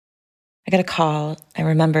got a call. I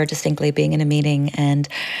remember distinctly being in a meeting, and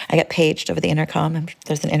I got paged over the intercom.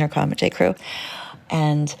 There's an intercom at J.Crew.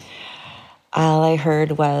 And all I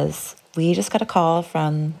heard was, we just got a call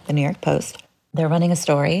from the New York Post. They're running a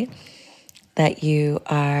story that you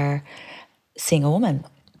are seeing a woman.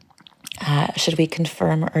 Should we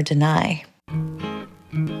confirm or deny?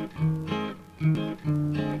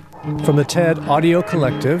 From the TED Audio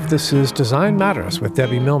Collective, this is Design Matters with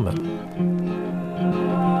Debbie Millman.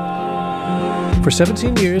 For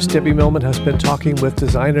 17 years, Debbie Millman has been talking with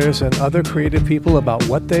designers and other creative people about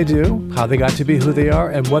what they do, how they got to be who they are,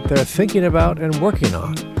 and what they're thinking about and working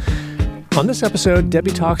on. On this episode,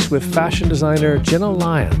 Debbie talks with fashion designer Jenna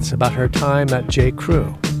Lyons about her time at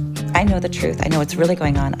J.Crew. I know the truth. I know what's really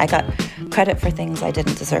going on. I got credit for things I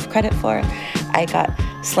didn't deserve credit for. I got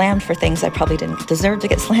slammed for things I probably didn't deserve to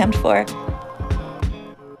get slammed for.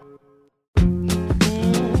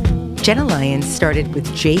 Jenna Lyons started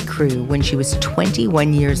with J.Crew when she was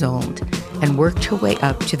 21 years old and worked her way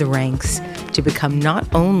up to the ranks to become not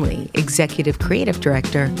only executive creative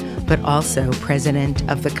director, but also president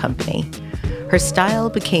of the company. Her style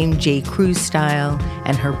became J.Crew's style,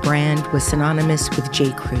 and her brand was synonymous with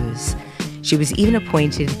J.Crew's. She was even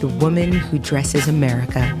appointed the Woman Who Dresses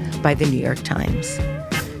America by the New York Times.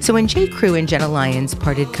 So when J.Crew and Jenna Lyons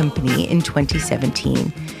parted company in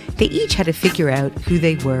 2017, they each had to figure out who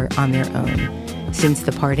they were on their own. Since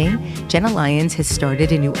the parting, Jenna Lyons has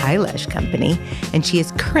started a new eyelash company, and she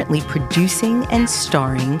is currently producing and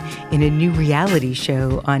starring in a new reality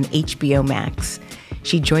show on HBO Max.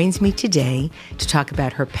 She joins me today to talk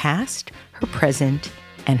about her past, her present,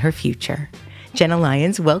 and her future. Jenna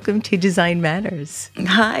Lyons, welcome to Design Matters.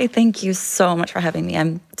 Hi, thank you so much for having me.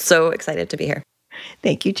 I'm so excited to be here.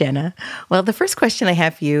 Thank you, Jenna. Well, the first question I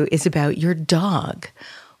have for you is about your dog.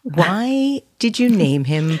 Why did you name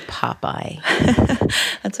him Popeye?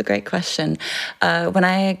 That's a great question. When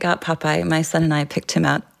I got Popeye, my son and I picked him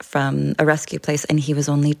out from a rescue place, and he was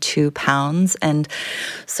only 2 pounds. And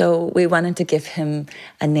so we wanted to give him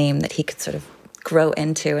a name that he could sort of grow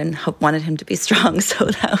into, and wanted him to be strong. So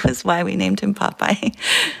that was why we named him Popeye.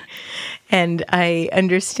 And I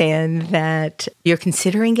understand that you're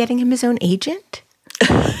considering getting him his own agent?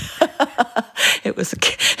 It was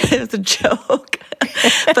a joke.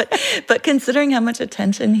 but considering how much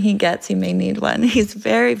attention he gets, he may need one. He's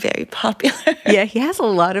very, very popular. Yeah, he has a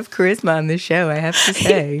lot of charisma on the show, I have to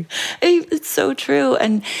say. It's so true.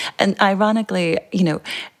 And ironically,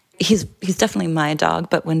 he's definitely my dog,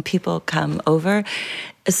 but when people come over,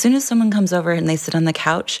 as soon as someone comes over and they sit on the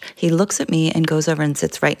couch, he looks at me and goes over and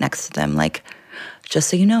sits right next to them, like, just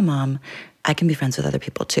so you know, Mom, I can be friends with other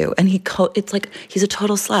people too. And it's like he's a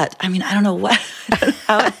total slut. I mean, I don't know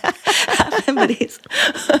how it happened, but he's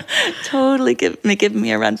totally giving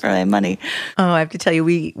me a run for my money. Oh, I have to tell you,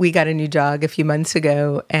 we got a new dog a few months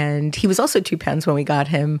ago, and he was also 2 pounds when we got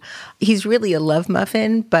him. He's really a love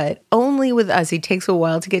muffin, but only with us. He takes a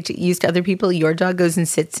while to get used to other people. Your dog goes and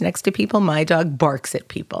sits next to people. My dog barks at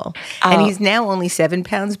people. And he's now only 7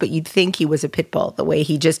 pounds, but you'd think he was a pit bull, the way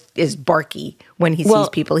he just is barky when he sees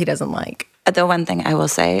people he doesn't like. The one thing I will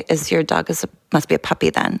say is your dog must be a puppy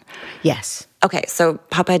then. Yes. Okay, so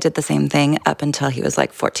Popeye did the same thing up until he was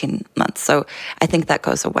like 14 months. So I think that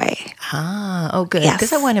goes away. Oh, good. Yes.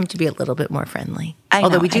 Because I want him to be a little bit more friendly.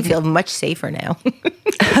 Although we do feel much safer now.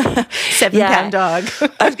 7-pound dog.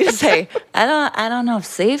 I was going to say, I don't know if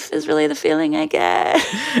safe is really the feeling I get.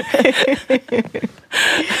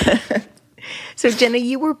 So, Jenna,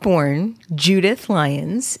 you were born Judith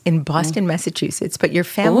Lyons in Boston, Massachusetts, but your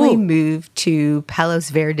family moved to Palos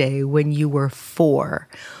Verdes when you were 4.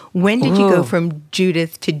 When did you go from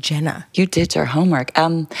Judith to Jenna? You did your homework.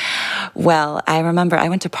 Well, I remember I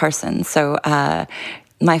went to Parsons. So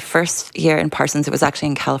my first year in Parsons, it was actually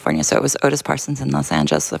in California. So it was Otis Parsons in Los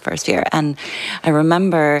Angeles the first year. And I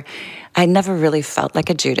remember I never really felt like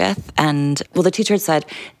a Judith. And, well, the teacher had said,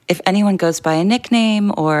 if anyone goes by a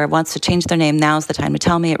nickname or wants to change their name, now's the time to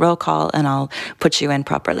tell me at roll call and I'll put you in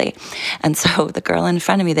properly. And so the girl in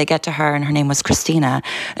front of me, they get to her and her name was Christina.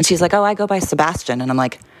 And she's like, oh, I go by Sebastian. And I'm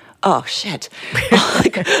like, oh, shit.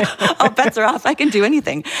 All bets are off. I can do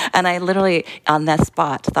anything. And I literally, on that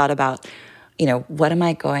spot, thought about, what am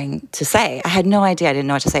I going to say? I had no idea. I didn't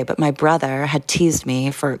know what to say. But my brother had teased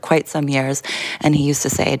me for quite some years. And he used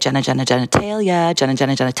to say, Jenna, Jenna, genitalia, Jenna,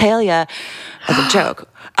 Jenna, genitalia, as a joke.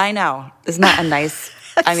 I know. Isn't that a nice...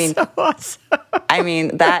 I mean, so awesome. I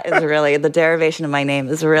mean, that is really, the derivation of my name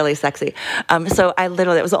is really sexy. So I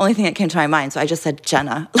literally, it was the only thing that came to my mind. So I just said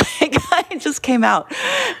Jenna. I just came out.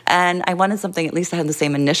 And I wanted something at least that had the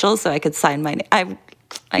same initials so I could sign my name.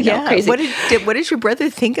 I know, crazy. What did your brother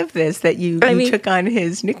think of this, that you took on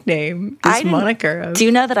his nickname, this moniker? Do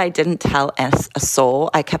you know that I didn't tell a soul?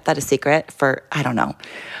 I kept that a secret for, I don't know,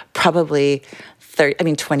 probably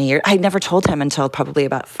 20 years. I never told him until probably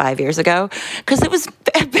about 5 years ago because it was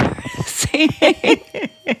embarrassing.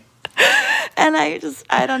 And I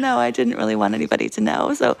don't know, I didn't really want anybody to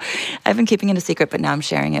know. So I've been keeping it a secret, but now I'm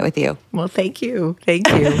sharing it with you. Well, thank you. Thank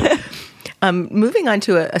you. Moving on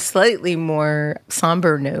to a slightly more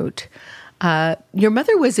somber note, your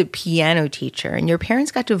mother was a piano teacher and your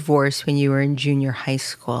parents got divorced when you were in junior high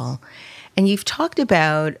school. And you've talked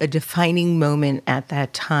about a defining moment at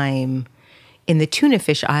that time in the tuna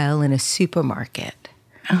fish aisle in a supermarket.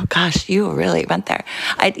 Oh, gosh, you really went there.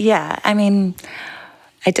 I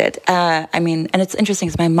did. And it's interesting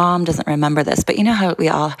because my mom doesn't remember this, but you know how we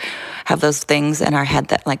all have those things in our head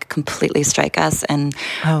that like completely strike us, and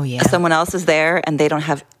someone else is there and they don't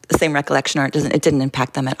have the same recollection, or it didn't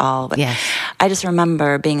impact them at all. But yes. I just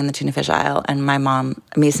remember being in the tuna fish aisle and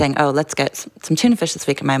me saying, "Oh, let's get some tuna fish this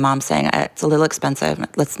week," and my mom saying, "It's a little expensive.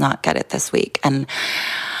 Let's not get it this week." And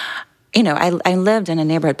you know, I lived in a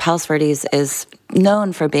neighborhood. Palos Verdes is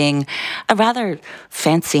known for being a rather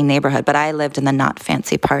fancy neighborhood, but I lived in the not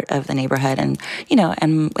fancy part of the neighborhood. And, you know,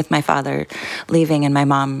 and with my father leaving and my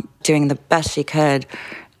mom doing the best she could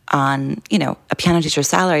on, you know, a piano teacher's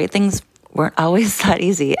salary, things weren't always that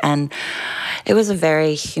easy. And it was a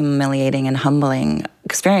very humiliating and humbling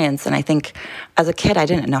experience. And I think as a kid, I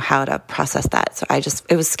didn't know how to process that. So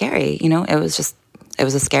it was scary, you know, it was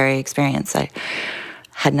a scary experience. I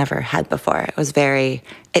had never had before.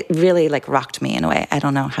 It really like rocked me in a way. I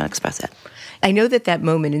don't know how to express it. I know that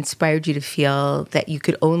moment inspired you to feel that you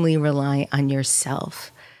could only rely on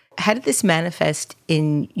yourself. How did this manifest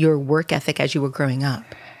in your work ethic as you were growing up?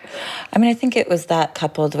 I mean, I think it was that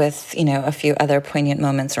coupled with, you know, a few other poignant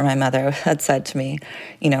moments where my mother had said to me,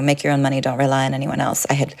 you know, make your own money, don't rely on anyone else.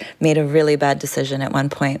 I had made a really bad decision at one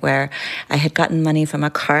point where I had gotten money from a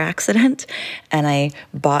car accident and I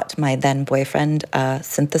bought my then boyfriend a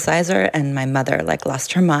synthesizer, and my mother like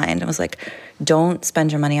lost her mind and was like, don't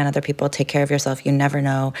spend your money on other people, take care of yourself, you never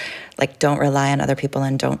know, like don't rely on other people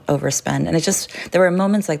and don't overspend. And there were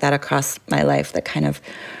moments like that across my life that kind of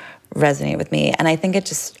resonate with me. And I think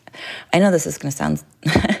I know this is going to sound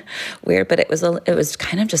weird, but it was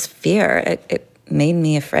kind of just fear. It made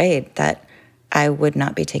me afraid that I would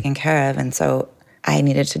not be taken care of. And so I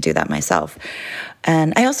needed to do that myself.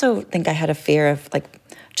 And I also think I had a fear of like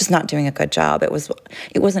just not doing a good job. It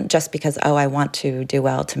wasn't just because, I want to do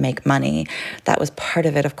well to make money. That was part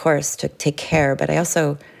of it, of course, to take care. But I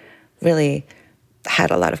also really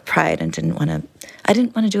had a lot of pride and I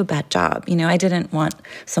didn't want to do a bad job. You know, I didn't want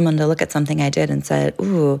someone to look at something I did and said,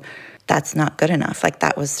 ooh, that's not good enough. Like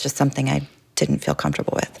that was just something I didn't feel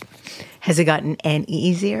comfortable with. Has it gotten any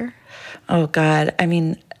easier? Oh God. I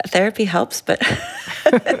mean, therapy helps, but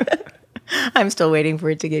I'm still waiting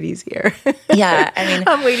for it to get easier. Yeah, I mean,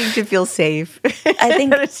 I'm waiting to feel safe. I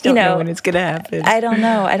think I just don't know when it's going to happen. I don't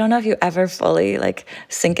know if you ever fully like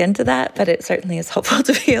sink into that, but it certainly is helpful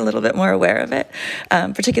to be a little bit more aware of it,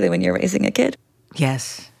 particularly when you're raising a kid.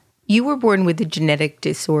 Yes. You were born with a genetic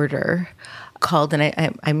disorder called,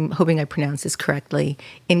 and I'm hoping I pronounce this correctly,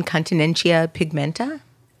 incontinentia pigmenta?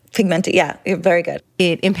 Pigmenta, yeah, you're very good.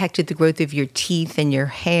 It impacted the growth of your teeth and your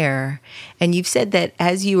hair. And you've said that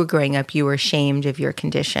as you were growing up, you were ashamed of your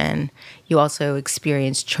condition. You also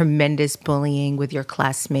experienced tremendous bullying with your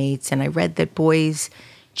classmates. And I read that boys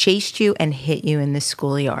chased you and hit you in the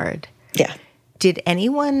schoolyard. Yeah. Did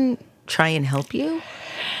anyone try and help you?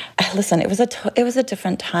 Listen, it was a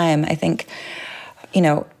different time. I think, you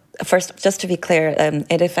know, first, just to be clear,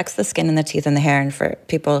 it affects the skin and the teeth and the hair. And for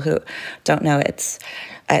people who don't know,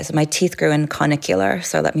 so my teeth grew in conicular,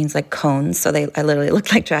 so that means like cones. So I literally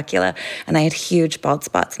looked like Dracula, and I had huge bald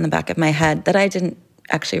spots in the back of my head that I didn't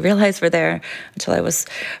actually realize were there until I was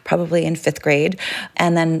probably in 5th grade.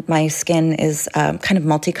 And then my skin is kind of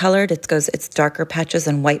multicolored. It's darker patches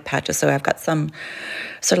and white patches. So I've got some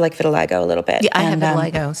sort of like vitiligo a little bit. Yeah, I have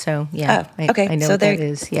vitiligo, so yeah. Okay, I know so what that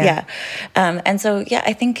is. Yeah. And so, yeah,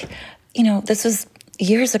 I think, you know, this was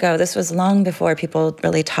years ago. This was long before people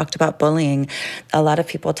really talked about bullying. A lot of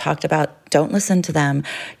people talked about, don't listen to them.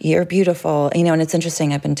 You're beautiful. You know, and it's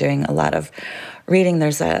interesting. I've been doing a lot of reading.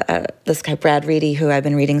 There's this guy, Brad Reedy, who I've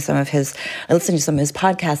been reading I listened to some of his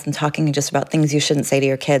podcasts and talking just about things you shouldn't say to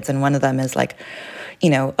your kids. And one of them is like, you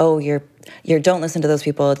know, you're don't listen to those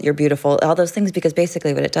people, you're beautiful, all those things, because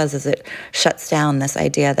basically what it does is it shuts down this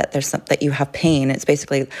idea that that you have pain. It's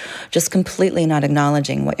basically just completely not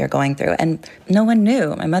acknowledging what you're going through. And no one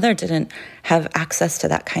knew. My mother didn't have access to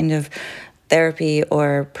that kind of therapy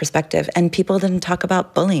or perspective. And people didn't talk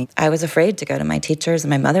about bullying. I was afraid to go to my teachers,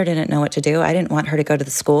 and my mother didn't know what to do. I didn't want her to go to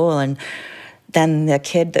the school, and then the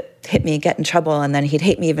kid that hit me get in trouble, and then he'd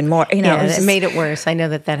hate me even more. You know, it made it worse. I know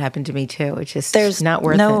that happened to me too. It's just there's not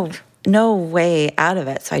worth it. No way out of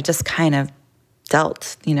it. So I just kind of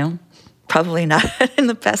dealt, probably not in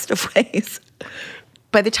the best of ways.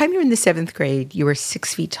 By the time you were in the 7th grade, you were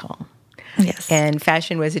 6 feet tall. Yes. And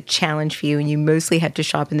fashion was a challenge for you, and you mostly had to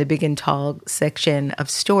shop in the big and tall section of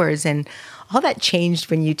stores. And all that changed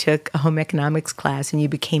when you took a home economics class and you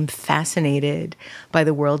became fascinated by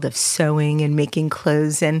the world of sewing and making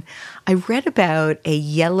clothes. And I read about a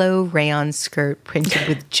yellow rayon skirt printed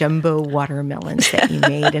with jumbo watermelons that you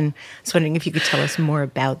made. And I was wondering if you could tell us more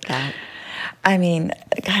about that. I mean,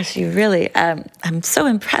 gosh, you really, I'm so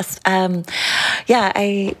impressed.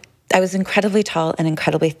 I was incredibly tall and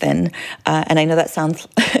incredibly thin. And I know that sounds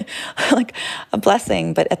like a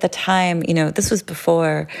blessing, but at the time, this was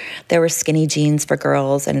before there were skinny jeans for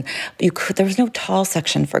girls, and there was no tall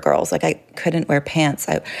section for girls. Like, I couldn't wear pants.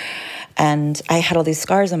 And I had all these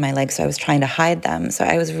scars on my legs, so I was trying to hide them. So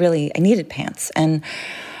I needed pants. And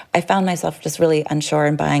I found myself just really unsure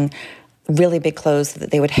and buying really big clothes so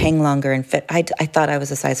that they would hang longer and fit. I thought I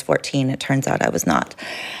was a size 14. It turns out I was not.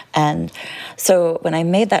 And so when I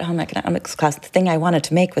made that home economics class, the thing I wanted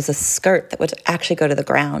to make was a skirt that would actually go to the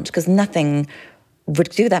ground, because nothing would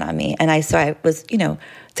do that on me. And so I was,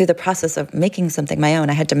 through the process of making something my own,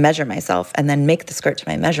 I had to measure myself and then make the skirt to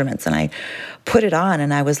my measurements. And I put it on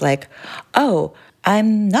and I was like, oh,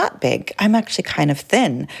 I'm not big. I'm actually kind of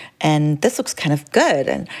thin, and this looks kind of good.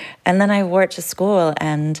 And then I wore it to school,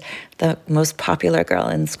 and the most popular girl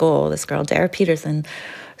in school, this girl, Dara Peterson,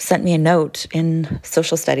 sent me a note in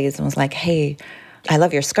social studies and was like, hey, I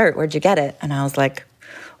love your skirt. Where'd you get it? And I was like,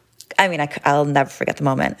 I'll never forget the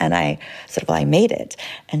moment. And I said, well, I made it.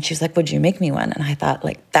 And she was like, would you make me one? And I thought,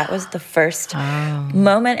 that was the first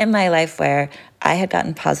moment in my life where I had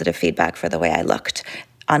gotten positive feedback for the way I looked.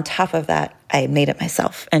 On top of that, I made it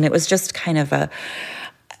myself. And it was just kind of a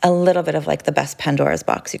little bit of the best Pandora's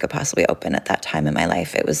box you could possibly open at that time in my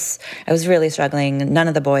life. I was really struggling. None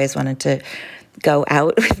of the boys wanted to go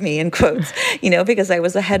out with me, in quotes, because I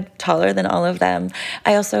was a head taller than all of them.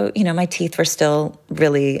 I also, my teeth were still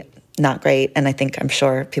really not great. And I'm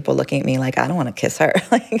sure people looking at me like, I don't want to kiss her.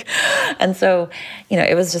 And so,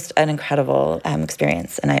 it was just an incredible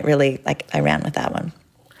experience. And I really, I ran with that one.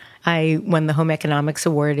 I won the Home Economics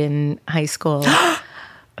Award in high school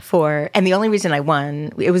and the only reason I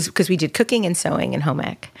won, it was because we did cooking and sewing in home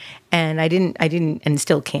ec. And I didn't and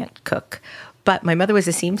still can't cook. But my mother was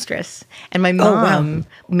a seamstress, and my mom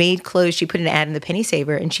made clothes. She put an ad in the Penny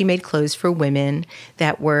Saver, and she made clothes for women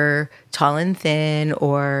that were tall and thin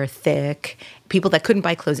or thick, people that couldn't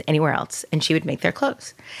buy clothes anywhere else, and she would make their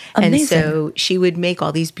clothes. Amazing. And so she would make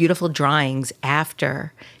all these beautiful drawings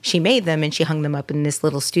after she made them, and she hung them up in this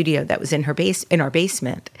little studio that was in our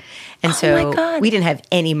basement. And so we didn't have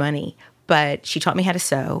any money, but she taught me how to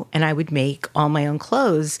sew, and I would make all my own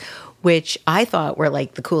clothes, which I thought were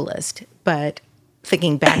the coolest. But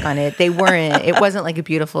thinking back on it, they weren't. It wasn't a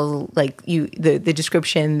beautiful the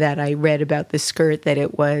description that I read about the skirt, that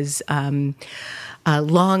it was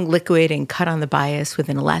long, liquid, and cut on the bias with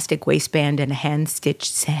an elastic waistband and a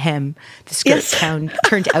hand-stitched hem. The skirt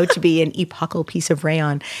turned out to be an epochal piece of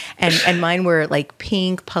rayon, and mine were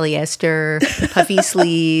pink polyester, puffy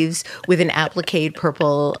sleeves with an appliqué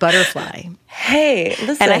purple butterfly. Hey,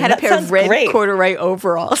 listen, and I had a pair of red corduroy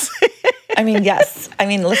overalls. Yes.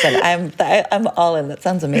 Listen, I'm all in. That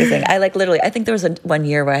sounds amazing. I literally, I think there was one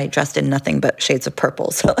year where I dressed in nothing but shades of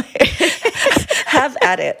purple. So have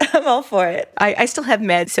at it. I'm all for it. I still have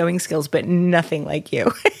mad sewing skills, but nothing like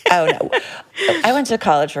you. Oh, no. I went to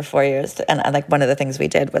college for 4 years, and one of the things we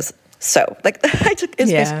did was sew. It's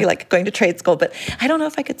basically going to trade school, but I don't know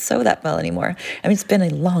if I could sew that well anymore. It's been a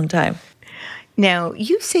long time. Now,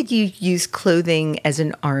 you said you use clothing as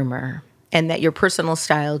an armor, and that your personal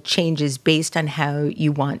style changes based on how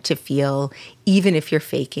you want to feel, even if you're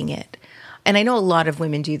faking it. And I know a lot of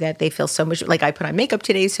women do that. They feel so much I put on makeup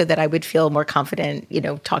today so that I would feel more confident,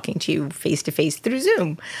 talking to you face to face through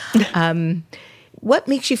Zoom. What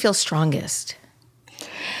makes you feel strongest?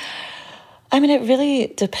 It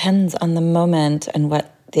really depends on the moment and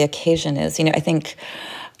what the occasion is. I think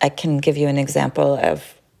I can give you an example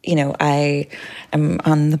of, I am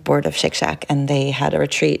on the board of Shake Shack, and they had a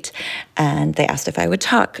retreat, and they asked if I would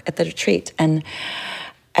talk at the retreat. And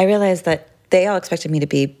I realized that they all expected me to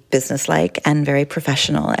be businesslike and very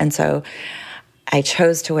professional. And so I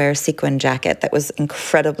chose to wear a sequin jacket that was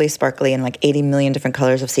incredibly sparkly and 80 million different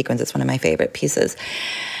colors of sequins. It's one of my favorite pieces.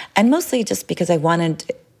 And mostly just because I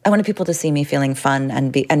wanted I wanted people to see me feeling fun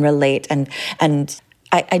and relate and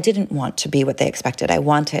I didn't want to be what they expected. I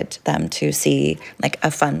wanted them to see like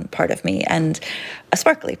a fun part of me and a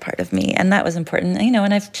sparkly part of me, and that was important.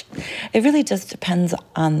 And it really just depends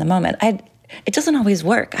on the moment. It doesn't always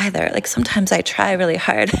work either. Like sometimes I try really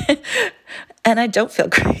hard, and I don't feel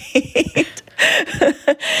great.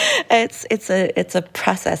 It's a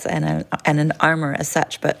process and an armor as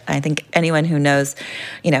such. But I think anyone who knows,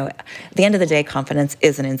 at the end of the day, confidence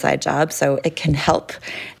is an inside job. So it can help,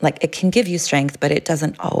 like it can give you strength, but it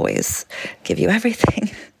doesn't always give you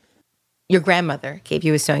everything. Your grandmother gave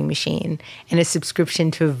you a sewing machine and a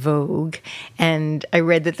subscription to Vogue. And I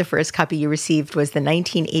read that the first copy you received was the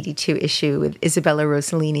 1982 issue with Isabella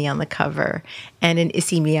Rossellini on the cover and an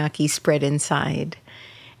Issey Miyake spread inside.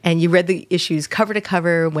 And you read the issues cover to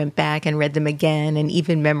cover, went back and read them again, and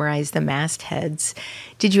even memorized the mastheads.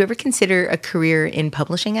 Did you ever consider a career in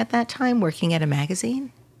publishing at that time, working at a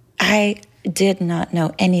magazine? I did not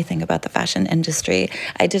know anything about the fashion industry.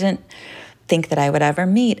 I didn't think that I would ever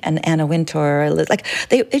meet an Anna Wintour.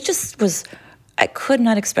 It just was, I could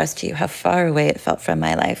not express to you how far away it felt from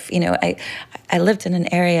my life. I lived in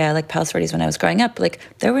an area like Palos Verdes when I was growing up. Like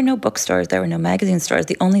there were no bookstores, there were no magazine stores.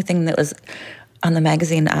 The only thing that was on the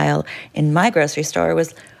magazine aisle in my grocery store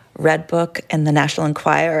was Redbook and the National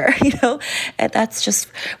Enquirer, and that's just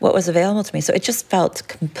what was available to me. So it just felt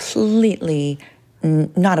completely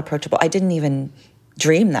not approachable. I didn't even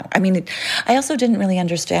dream that. I mean, I also didn't really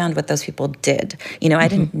understand what those people did. I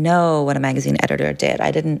didn't know what a magazine editor did.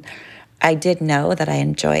 I did know that I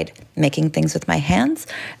enjoyed making things with my hands,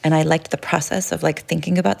 and I liked the process of like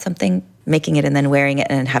thinking about something, making it, and then wearing it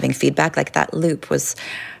and having feedback. Like that loop was,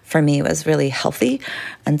 for me, was really healthy.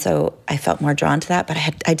 And so I felt more drawn to that, but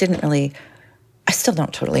I still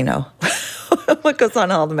don't totally know what goes on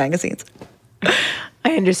in all the magazines.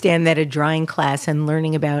 I understand that a drawing class and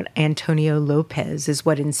learning about Antonio Lopez is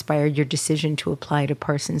what inspired your decision to apply to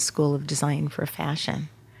Parsons School of Design for Fashion.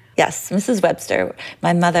 Yes, Mrs. Webster.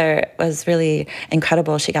 My mother was really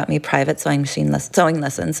incredible. She got me private sewing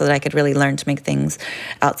lessons so that I could really learn to make things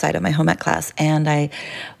outside of my home ec class. And I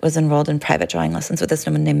was enrolled in private drawing lessons with this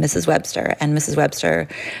woman named Mrs. Webster. And Mrs. Webster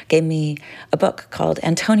gave me a book called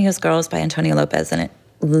Antonio's Girls by Antonio Lopez. And it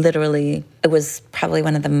was probably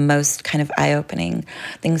one of the most kind of eye-opening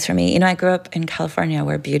things for me. I grew up in California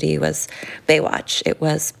where beauty was Baywatch. It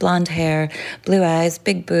was blonde hair, blue eyes,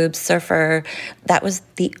 big boobs, surfer. That was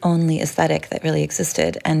the only aesthetic that really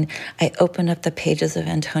existed. And I opened up the pages of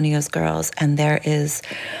Antonio's Girls, and there is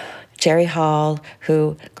Jerry Hall,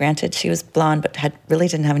 who, granted, she was blonde, but really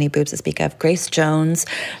didn't have any boobs to speak of. Grace Jones,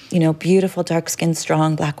 beautiful, dark-skinned,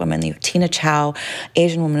 strong Black woman. You have Tina Chow,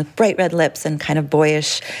 Asian woman with bright red lips and kind of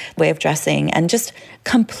boyish way of dressing, and just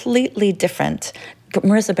completely different.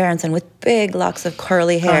 Marissa Berenson with big locks of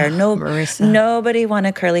curly hair. Nobody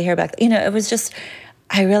wanted curly hair back. It was just,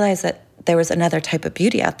 I realized that there was another type of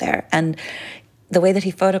beauty out there, and the way that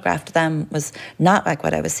he photographed them was not like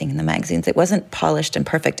what I was seeing in the magazines. It wasn't polished and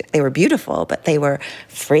perfect. They were beautiful, but they were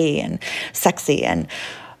free and sexy. And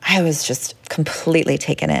I was just completely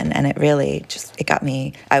taken in. And it got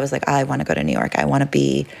me. I was like, I want to go to New York. I want to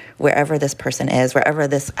be wherever this person is, wherever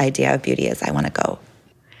this idea of beauty is, I want to go.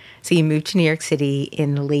 So you moved to New York City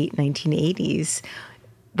in the late 1980s.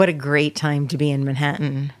 What a great time to be in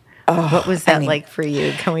Manhattan. What was that like for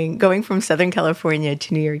you, going from Southern California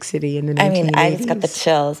to New York City in the 1980s? I just got the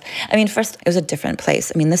chills. First, it was a different place.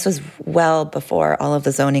 This was well before all of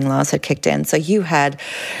the zoning laws had kicked in. So you had,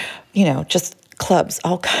 just clubs,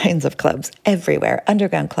 all kinds of clubs everywhere,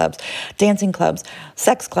 underground clubs, dancing clubs,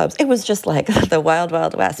 sex clubs. It was just like the wild,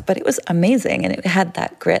 wild west, but it was amazing. And it had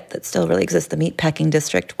that grit that still really exists. The meatpacking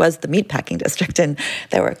district was the meatpacking district, and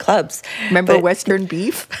there were clubs. Remember Western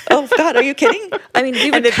Beef? Oh, God, are you kidding? We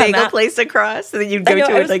would and the bagel place across, so that you'd go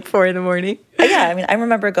to it like 4 a.m. Yeah, I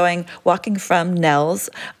remember walking from Nell's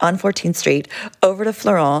on 14th Street over to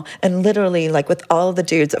Florent, and literally like with all of the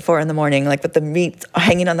dudes at 4 a.m, like with the meat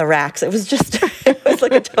hanging on the racks. It was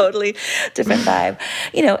like a totally different vibe,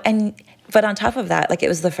 but on top of that, like it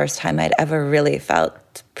was the first time I'd ever really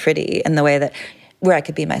felt pretty in the way that where I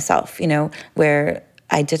could be myself, where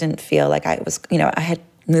I didn't feel like I was, I had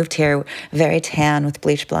moved here very tan with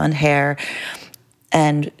bleached blonde hair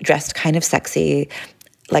and dressed kind of sexy,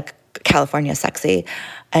 like California sexy.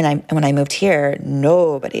 And when I moved here,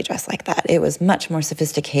 nobody dressed like that. It was much more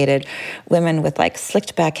sophisticated. Women with like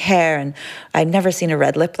slicked back hair, and I'd never seen a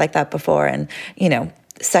red lip like that before. And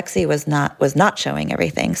sexy was not showing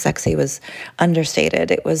everything. Sexy was understated.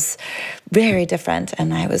 It was very different,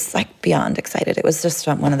 and I was like beyond excited. It was just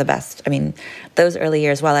one of the best. Those early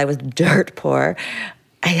years, while I was dirt poor,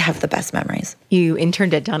 I have the best memories. You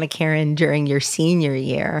interned at Donna Karan during your senior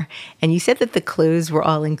year, and you said that the clothes were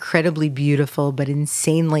all incredibly beautiful but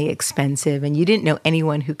insanely expensive, and you didn't know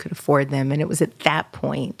anyone who could afford them. And it was at that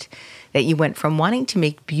point that you went from wanting to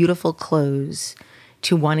make beautiful clothes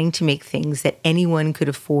to wanting to make things that anyone could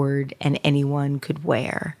afford and anyone could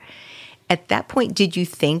wear. At that point, did you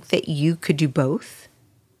think that you could do both?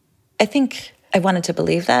 I think I wanted to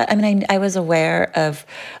believe that. I mean, I was aware of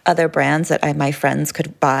other brands that my friends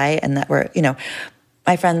could buy and that were,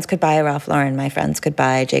 my friends could buy Ralph Lauren, my friends could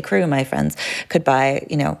buy J.Crew, my friends could buy,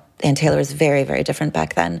 Ann Taylor was very, very different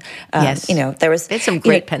back then. Yes. There was... They had some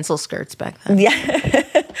great pencil skirts back then.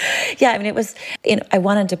 Yeah. Yeah, I mean, it was, I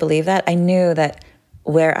wanted to believe that. I knew that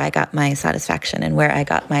where I got my satisfaction and where I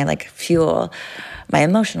got my fuel, my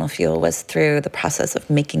emotional fuel, was through the process of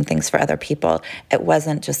making things for other people. It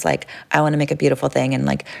wasn't just I want to make a beautiful thing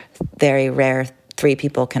and very rare 3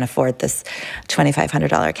 people can afford this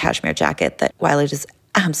 $2,500 cashmere jacket that, while it is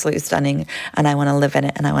absolutely stunning and I want to live in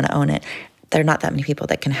it and I want to own it, there are not that many people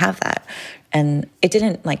that can have that. And it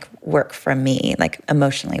didn't work for me,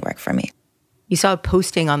 emotionally work for me. You saw a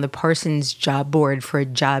posting on the Parsons job board for a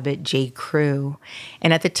job at J.Crew.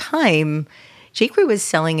 And at the time, J.Crew was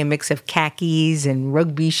selling a mix of khakis and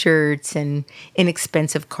rugby shirts and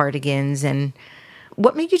inexpensive cardigans. And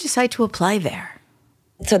what made you decide to apply there?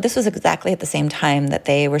 So this was exactly at the same time that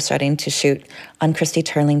they were starting to shoot on Christy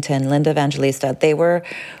Turlington, Linda Evangelista. They were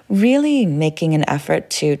really making an effort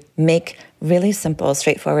to make really simple,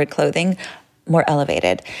 straightforward clothing more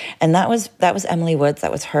elevated. And that was Emily Woods.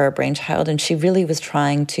 That was her brainchild. And she really was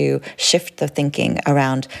trying to shift the thinking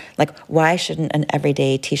around, why shouldn't an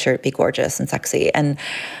everyday T-shirt be gorgeous and sexy? And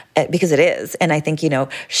because it is. And I think,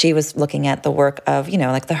 she was looking at the work of,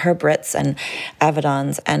 the Herb Ritts and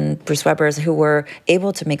Avedons and Bruce Webbers, who were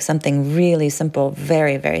able to make something really simple,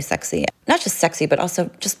 very, very sexy. Not just sexy, but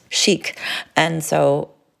also just chic. And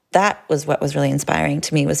so that was what was really inspiring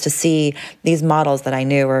to me, was to see these models that I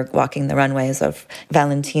knew were walking the runways of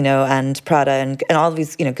Valentino and Prada and all of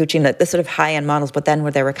these, Gucci and the sort of high-end models, but then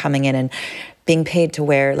where they were coming in and being paid to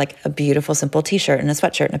wear a beautiful, simple T-shirt and a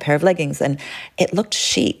sweatshirt and a pair of leggings. And it looked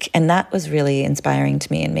chic. And that was really inspiring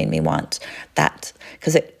to me and made me want that,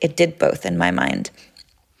 because it did both in my mind.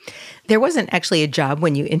 There wasn't actually a job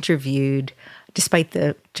when you interviewed, despite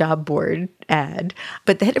the job board ad,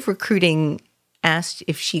 but the head of recruiting asked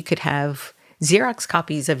if she could have Xerox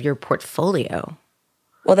copies of your portfolio.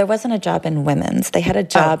 Well, there wasn't a job in women's. They had a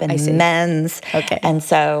job in men's. Okay. And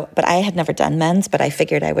so, but I had never done men's, but I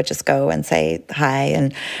figured I would just go and say hi.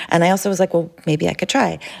 And I also was well, maybe I could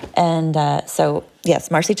try. And so, yes,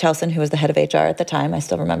 Marcy Chelson, who was the head of HR at the time, I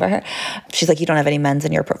still remember her. She's you don't have any men's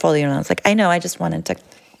in your portfolio. And I was I know, I just wanted to,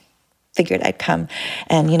 figured I'd come,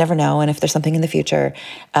 and you never know, and if there's something in the future.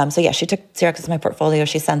 So yeah, she took Xerox as my portfolio.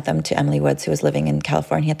 She sent them to Emily Woods, who was living in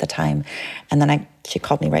California at the time. And then she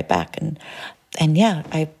called me right back. And yeah,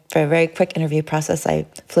 for a very quick interview process, I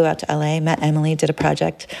flew out to LA, met Emily, did a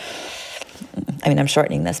project. I mean, I'm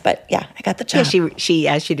shortening this, but yeah, I got the job. Yeah, she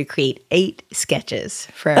asked you to create 8 sketches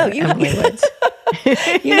for Emily Woods.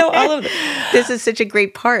 All of them. This is such a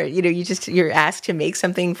great part. You're asked to make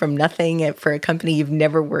something from nothing for a company you've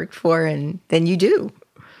never worked for, and then you do.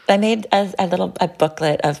 I made a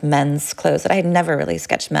booklet of men's clothes that I had never really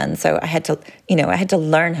sketched men. So I had to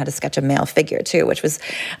learn how to sketch a male figure too, which was,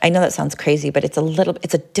 I know that sounds crazy, but it's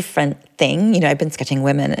a different thing. I've been sketching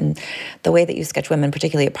women, and the way that you sketch women,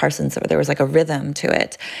 particularly at Parsons, there was a rhythm to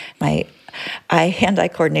it. My hand-eye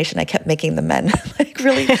coordination, I kept making the men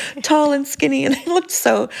really tall and skinny, and they looked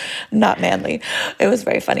so not manly. It was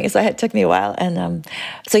very funny. So it took me a while. And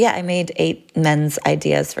so yeah, I made 8 men's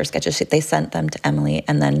ideas for sketches. They sent them to Emily,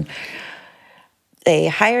 and then they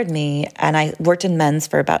hired me, and I worked in men's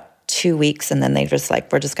for about 2 weeks, and then they just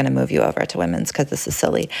we're just going to move you over to women's because this is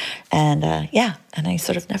silly. And and I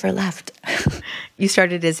sort of never left. You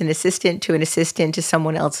started as an assistant to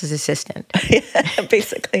someone else's assistant. Yeah,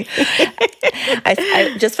 basically.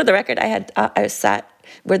 I just for the record, I sat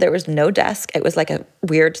where there was no desk. It was a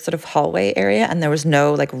weird sort of hallway area, and there was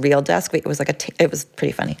no real desk. It was it was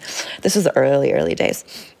pretty funny. This was the early days.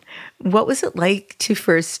 What was it like to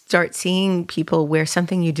first start seeing people wear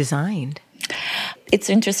something you designed? It's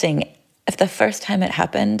interesting. If the first time it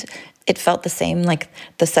happened, it felt the same like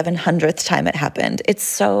the 700th time it happened. It's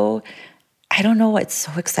so, I don't know, it's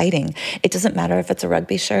so exciting. It doesn't matter if it's a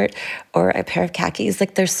rugby shirt or a pair of khakis.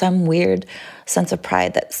 There's some weird sense of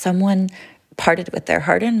pride that someone parted with their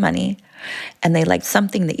hard-earned money and they liked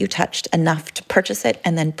something that you touched enough to purchase it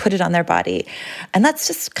and then put it on their body. And that's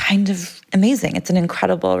just kind of amazing. It's an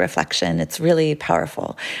incredible reflection. It's really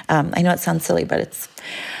powerful. I know it sounds silly, but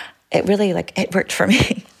it really, like, it worked for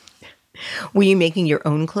me. Were you making your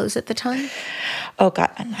own clothes at the time? Oh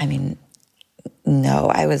God, I mean, no,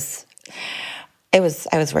 I was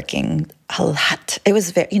working a lot. It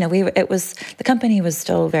was very, the company was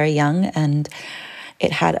still very young, and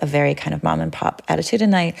it had a very kind of mom and pop attitude.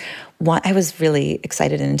 And I was really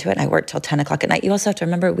excited and into it. I worked till 10 o'clock at night. You also have to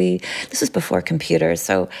remember, this was before computers.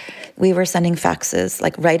 So we were sending faxes,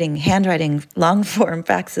 like handwriting long form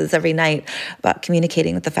faxes every night about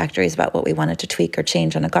communicating with the factories about what we wanted to tweak or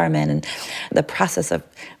change on a garment. And the process of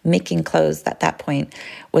making clothes at that point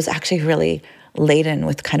was actually really laden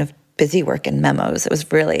with kind of busy work and memos. It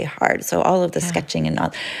was really hard. So all of the sketching and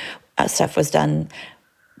all stuff was done,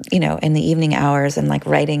 in the evening hours, and like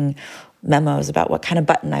writing memos about what kind of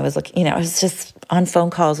button I was looking. I was just on phone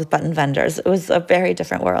calls with button vendors. It was a very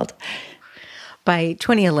different world. By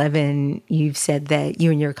 2011, you've said that you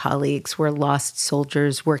and your colleagues were lost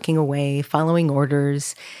soldiers working away, following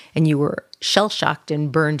orders, and you were shell-shocked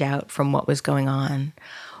and burned out from what was going on.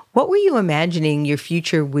 What were you imagining your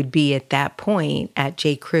future would be at that point at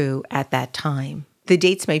J.Crew at that time? The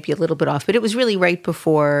dates might be a little bit off, but it was really right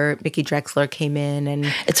before Mickey Drexler came in.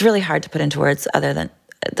 And it's really hard to put into words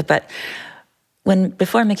but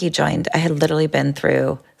before Mickey joined, I had literally been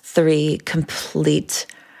through 3 complete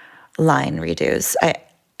line redos.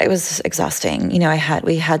 It was exhausting.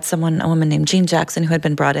 We had a woman named Jean Jackson, who had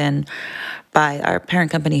been brought in by our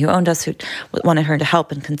parent company who owned us, who wanted her to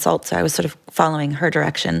help and consult. So I was sort of following her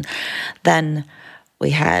direction. Then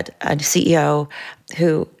we had a CEO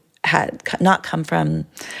who had not come from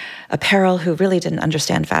apparel, who really didn't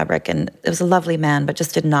understand fabric. And it was a lovely man, but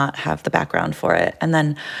just did not have the background for it. And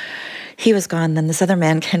then he was gone. Then this other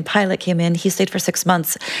man, Ken Pilot, came in. He stayed for 6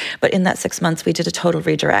 months. But in that 6 months, we did a total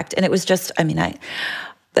redirect. And it was just,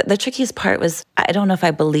 the trickiest part was, I don't know if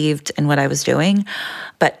I believed in what I was doing,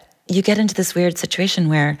 but you get into this weird situation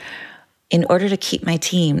where in order to keep my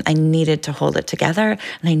team, I needed to hold it together,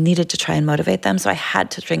 and I needed to try and motivate them. So I had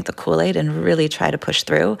to drink the Kool-Aid and really try to push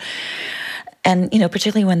through. And,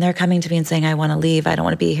 particularly when they're coming to me and saying, I want to leave, I don't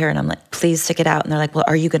want to be here. And I'm like, please stick it out. And they're like, well,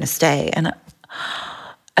 are you going to stay? And I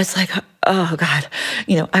was like, oh God,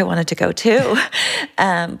 I wanted to go too.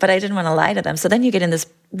 But I didn't want to lie to them. So then you get in this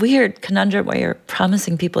weird conundrum where you're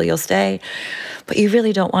promising people you'll stay, but you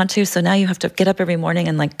really don't want to. So now you have to get up every morning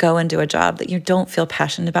and like go and do a job that you don't feel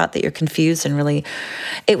passionate about, that you're confused, and really,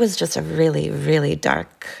 it was just a really, really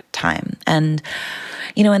dark time. And,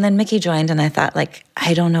 and then Mickey joined, and I thought, like,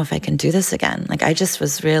 I don't know if I can do this again. Like, I just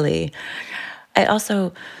was really,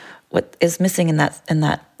 what is missing in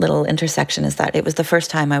that little intersection is that it was the first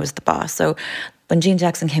time I was the boss. So when Jean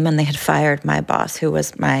Jackson came in, they had fired my boss, who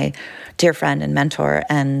was my dear friend and mentor,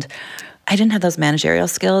 and I didn't have those managerial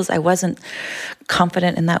skills. I wasn't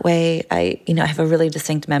confident in that way. I have a really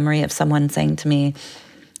distinct memory of someone saying to me,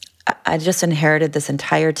 I just inherited this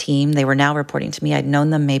entire team. They were now reporting to me. I'd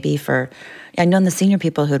known them I'd known the senior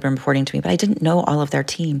people who had been reporting to me, but I didn't know all of their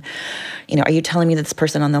team. Are you telling me that this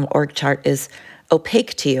person on the org chart is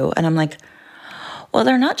opaque to you? And I'm like, well,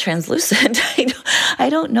 they're not translucent. I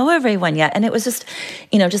don't know everyone yet. And it was just,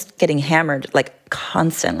 just getting hammered like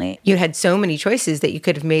constantly. You had so many choices that you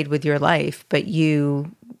could have made with your life, but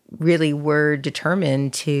you really were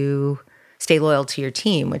determined to stay loyal to your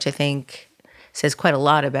team, which I think says quite a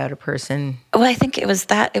lot about a person. Well, I think it was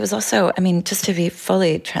that. It was also, just to be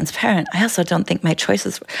fully transparent, I also don't think my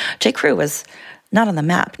choices, J.Crew was not on the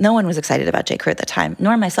map. No one was excited about J.Crew at the time,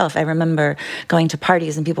 nor myself. I remember going to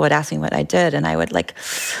parties and people would ask me what I did, and I would like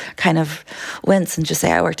kind of wince and just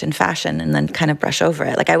say I worked in fashion and then kind of brush over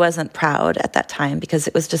it. Like, I wasn't proud at that time because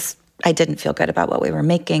it was just, I didn't feel good about what we were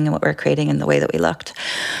making and what we were creating and the way that we looked.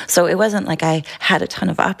 So it wasn't like I had a ton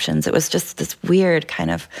of options. It was just this weird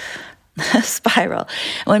kind of spiral.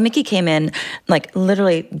 When Mickey came in, like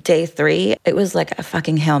literally day 3, it was like a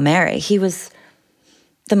fucking Hail Mary. He was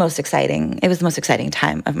it was the most exciting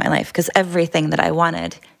time of my life, because everything that I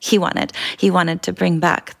wanted, he wanted. He wanted to bring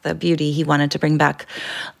back the beauty. He wanted to bring back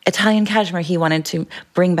Italian cashmere. He wanted to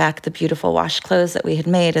bring back the beautiful wash clothes that we had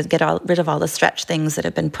made and get rid of all the stretch things that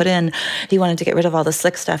had been put in. He wanted to get rid of all the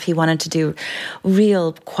slick stuff. He wanted to do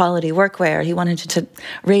real quality workwear. He wanted to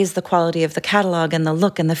raise the quality of the catalog and the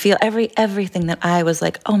look and the feel. Everything that I was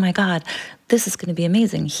like, oh my God, this is going to be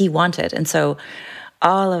amazing. He wanted. And so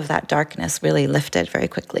all of that darkness really lifted very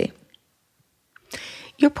quickly.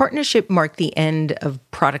 Your partnership marked the end of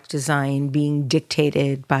product design being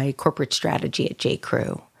dictated by corporate strategy at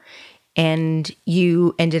J.Crew. And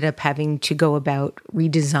you ended up having to go about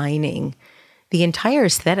redesigning the entire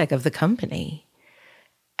aesthetic of the company.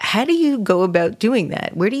 How do you go about doing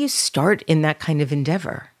that? Where do you start in that kind of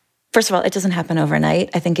endeavor? First of all, it doesn't happen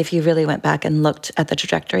overnight. I think if you really went back and looked at the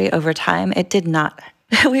trajectory over time, it did not.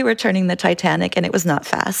 We were turning the Titanic, and it was not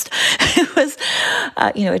fast. It was,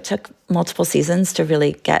 it took multiple seasons to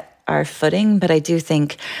really get our footing. But I do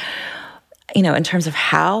think, in terms of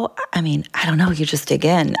how, I don't know, you just dig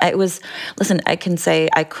in. I can say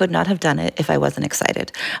I could not have done it if I wasn't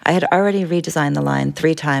excited. I had already redesigned the line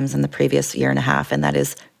 3 times in the previous year and a half, and that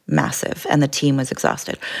is massive, and the team was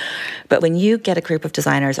exhausted. But when you get a group of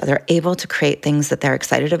designers, they're able to create things that they're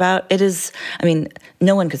excited about,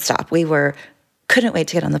 no one could stop. Couldn't wait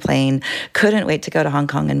to get on the plane, couldn't wait to go to Hong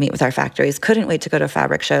Kong and meet with our factories, couldn't wait to go to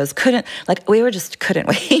fabric shows, couldn't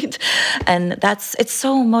wait. And it's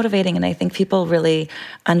so motivating. And I think people really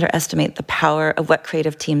underestimate the power of what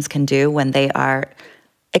creative teams can do when they are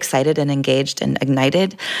excited and engaged and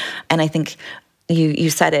ignited. And I think you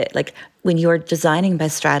said it, like when you're designing by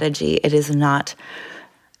strategy, it's not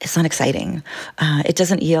exciting. It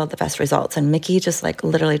doesn't yield the best results. And Mickey just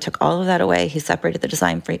literally took all of that away. He separated the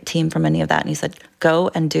design team from any of that. And he said, go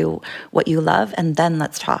and do what you love, and then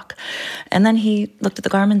let's talk. And then he looked at the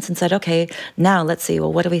garments and said, okay, now let's see,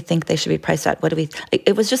 well, what do we think they should be priced at?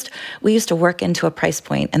 It was just, we used to work into a price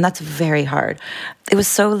point, and that's very hard. It was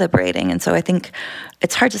so liberating. And so I think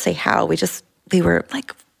it's hard to say how. We were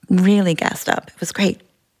really gassed up. It was great.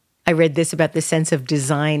 I read this about the sense of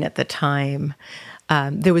design at the time.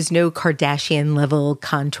 There was no Kardashian-level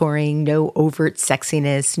contouring, no overt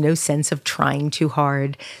sexiness, no sense of trying too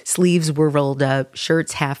hard. Sleeves were rolled up,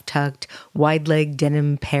 shirts half-tucked, wide-leg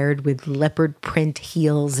denim paired with leopard print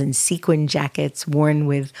heels and sequin jackets worn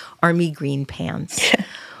with army green pants.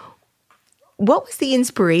 What was the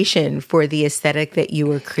inspiration for the aesthetic that you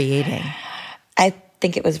were creating? I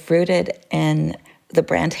think it was rooted in the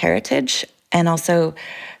brand heritage and also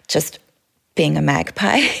just being a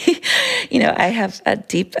magpie. I have a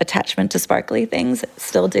deep attachment to sparkly things,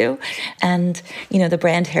 still do. And, the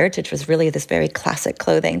brand heritage was really this very classic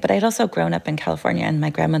clothing. But I'd also grown up in California, and my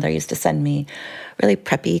grandmother used to send me really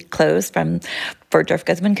preppy clothes from Bergdorf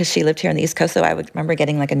Goodman because she lived here on the East Coast. So I would remember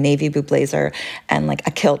getting a navy blue blazer and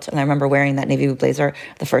a kilt. And I remember wearing that navy blue blazer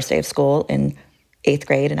the first day of school in 8th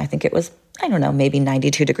grade. And I think it was, I don't know, maybe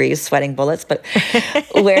 92 degrees, sweating bullets, but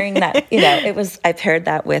wearing that, I paired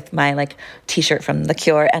that with my t-shirt from The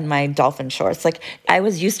Cure and my dolphin shorts. I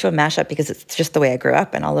was used to a mashup because it's just the way I grew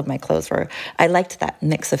up, and all of my clothes I liked that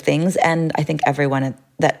mix of things. And I think everyone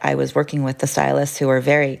that I was working with, the stylists who were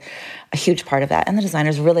a huge part of that, and the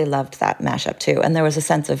designers really loved that mashup too. And there was a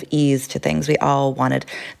sense of ease to things. We all wanted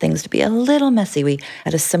things to be a little messy. We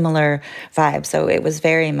had a similar vibe. So it was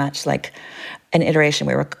very much an iteration.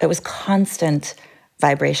 It was constant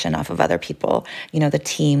vibration off of other people. The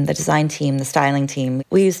team, the design team, the styling team.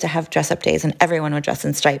 We used to have dress-up days, and everyone would dress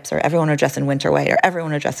in stripes, or everyone would dress in winter white, or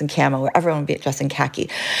everyone would dress in camo, or everyone would be dressed in khaki.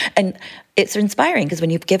 And it's inspiring because when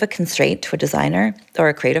you give a constraint to a designer or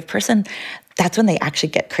a creative person, that's when they actually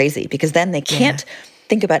get crazy, because then they can't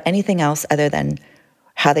think about anything else other than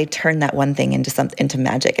how they turn that one thing into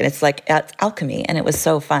magic. And it's it's alchemy. And it was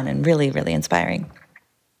so fun and really, really inspiring.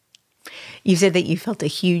 You said that you felt a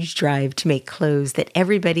huge drive to make clothes that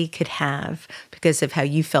everybody could have because of how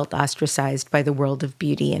you felt ostracized by the world of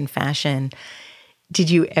beauty and fashion. Did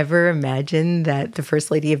you ever imagine that the First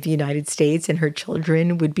Lady of the United States and her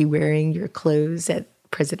children would be wearing your clothes at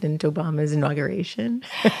President Obama's inauguration?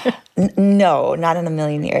 No, not in a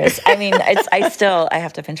million years. I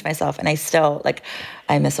have to pinch myself, and I still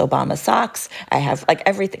I miss Obama's socks. I have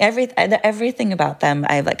everything about them.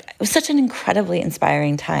 It was such an incredibly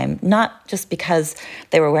inspiring time, not just because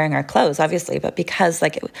they were wearing our clothes, obviously, but because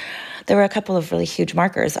there were a couple of really huge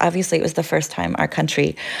markers. Obviously, it was the first time our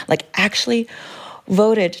country actually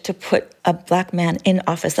voted to put a Black man in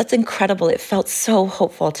office. That's incredible. It felt so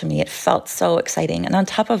hopeful to me. It felt so exciting. And on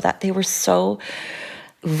top of that, they were so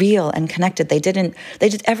real and connected. They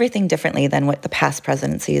did everything differently than what the past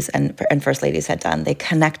presidencies and first ladies had done. They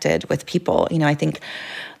connected with people. I think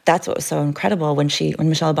that's what was so incredible when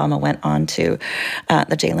Michelle Obama went on to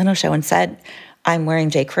the Jay Leno show and said, "I'm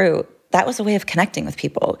wearing J.Crew." That was a way of connecting with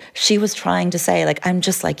people. She was trying to say, I'm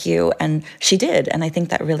just like you, and she did. And I think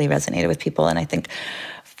that really resonated with people. And I think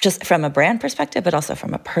just from a brand perspective, but also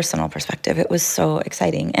from a personal perspective, it was so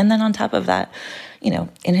exciting. And then on top of that,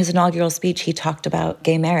 in his inaugural speech, he talked about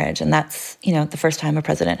gay marriage. And that's, the first time a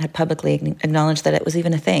president had publicly acknowledged that it was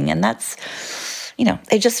even a thing. And that's,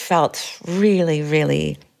 it just felt really,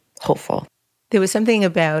 really hopeful. There was something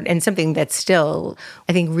about, and something that's still,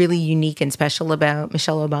 I think, really unique and special about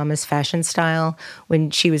Michelle Obama's fashion style. When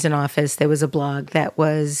she was in office, there was a blog that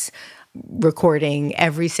was recording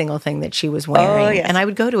every single thing that she was wearing. Oh, yes. And I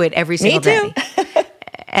would go to it every single day.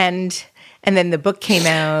 And And then the book came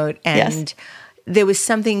out, and there was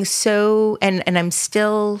something so, and I'm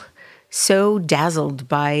still so dazzled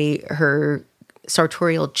by her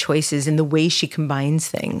sartorial choices and the way she combines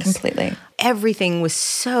things. Completely. Everything was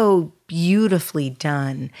so beautifully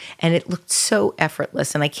done, and it looked so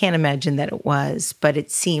effortless. And I can't imagine that it was, but it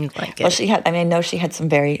seemed like it. Well, I know she had some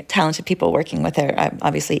very talented people working with her.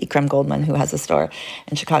 Obviously, Ikram Goldman, who has a store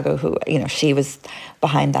in Chicago, who, she was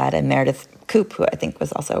behind that, and Meredith Koop, who I think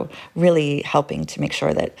was also really helping to make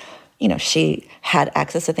sure that, she had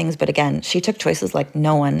access to things. But again, she took choices like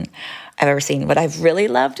no one I've ever seen. What I've really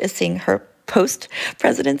loved is seeing her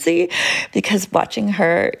post-presidency, because watching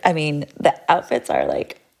her, the outfits are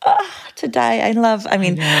like, to die. I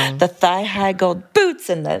the thigh-high gold boots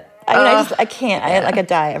and I can't. I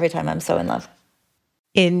die every time. I'm so in love.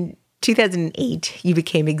 In 2008, you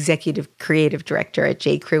became executive creative director at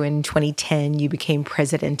J.Crew. In 2010, you became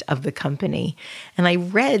president of the company. And I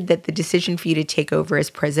read that the decision for you to take over as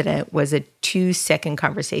president was a 2-second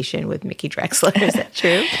conversation with Mickey Drexler. Is that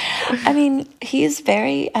true? He's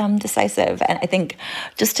very decisive. And I think,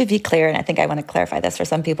 just to be clear, and I think I want to clarify this for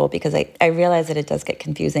some people, because I realize that it does get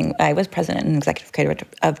confusing. I was president and executive creator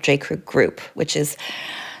of J.Crew Group, which is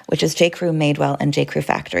J.Crew, Madewell, and J.Crew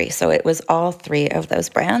Factory. So it was all 3 of those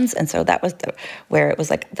brands. And so that was where it was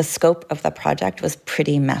like the scope of the project was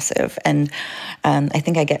pretty massive. And I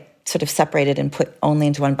think I get sort of separated and put only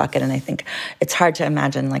into one bucket. And I think it's hard to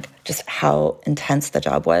imagine like just how intense the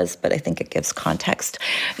job was, but I think it gives context.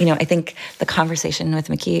 I think the conversation with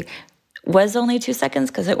Mickey was only 2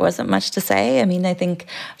 seconds because it wasn't much to say. I think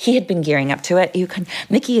he had been gearing up to it.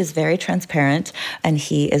 Mickey is very transparent, and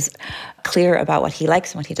he is clear about what he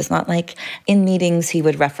likes and what he does not like. In meetings, he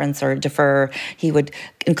would reference or defer. He would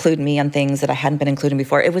include me on things that I hadn't been included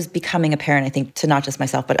before. It was becoming apparent, I think, to not just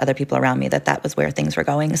myself, but other people around me, that was where things were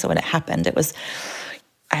going. So when it happened,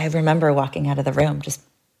 I remember walking out of the room just,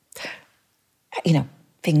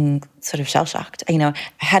 being sort of shell-shocked. I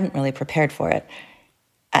hadn't really prepared for it.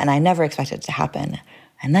 And I never expected it to happen.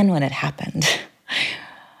 And then when it happened,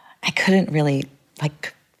 I couldn't really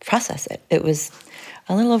process it. It was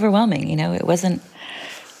a little overwhelming. It wasn't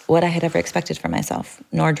what I had ever expected for myself,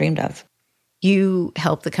 nor dreamed of. You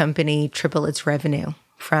helped the company triple its revenue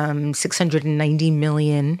from $690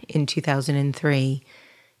 million in 2003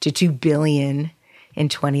 to $2 billion in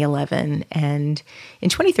 2011. And in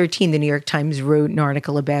 2013, the New York Times wrote an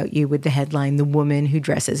article about you with the headline, "The Woman Who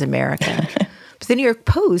Dresses America." But the New York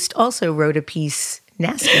Post also wrote a piece,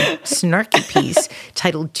 nasty, snarky piece,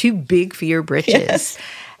 titled "Too Big for Your Britches." Yes.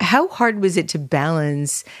 How hard was it to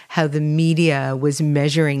balance how the media was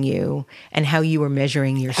measuring you and how you were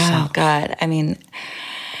measuring yourself? Oh, God. I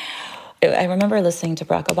remember listening to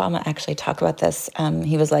Barack Obama actually talk about this.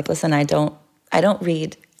 He was like, listen, I don't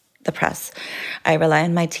read the press. I rely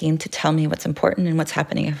on my team to tell me what's important and what's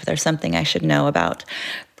happening, if there's something I should know about,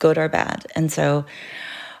 good or bad.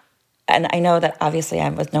 And I know that obviously I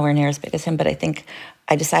was nowhere near as big as him, but I think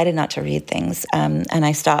I decided not to read things, and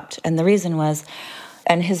I stopped. And the reason was,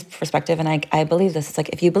 and his perspective, and I believe this, it's like,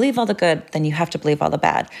 if you believe all the good, then you have to believe all the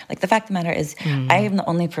bad. Like, the fact of the matter is, I am the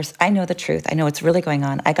only person, I know the truth. I know what's really going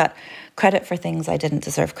on. I got credit for things I didn't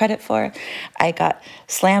deserve credit for. I got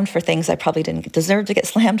slammed for things I probably didn't deserve to get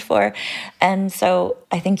slammed for. And so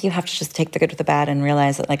I think you have to just take the good with the bad and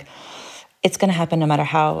realize that, like, it's going to happen no matter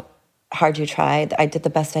how hard you tried. I did the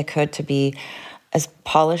best I could to be as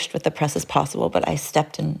polished with the press as possible, but I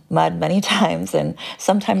stepped in mud many times, and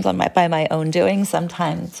sometimes by my own doing,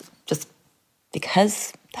 sometimes just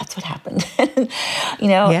because that's what happened.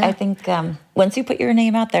 I think once you put your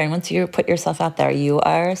name out there and once you put yourself out there, you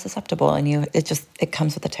are susceptible, and it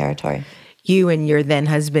comes with the territory. You and your then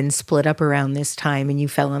husband split up around this time, and you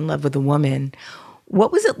fell in love with a woman.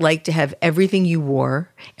 What was it like to have everything you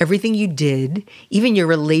wore, everything you did, even your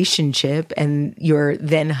relationship and your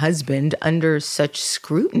then husband under such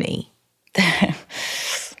scrutiny?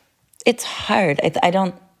 It's hard.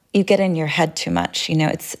 You get in your head too much. What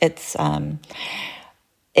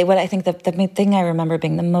I think the thing I remember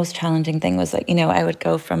being the most challenging thing was, like, I would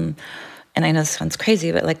go from, and I know this sounds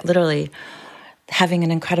crazy, but like literally having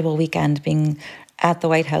an incredible weekend, being at the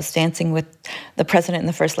White House, dancing with the president and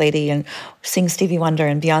the first lady, and seeing Stevie Wonder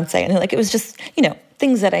and Beyonce. And like, it was just,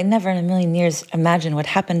 things that I never in a million years imagined would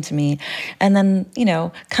happen to me. And then,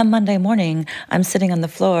 come Monday morning, I'm sitting on the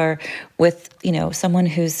floor with, someone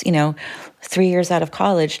who's, 3 years out of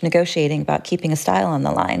college negotiating about keeping a style on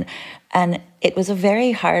the line. And it was a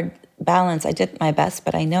very hard balance. I did my best,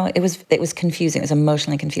 but I know it was confusing. It was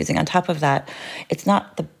emotionally confusing. On top of that, it's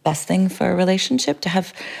not the best thing for a relationship to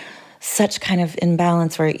have such kind of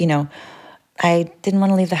imbalance where, I didn't want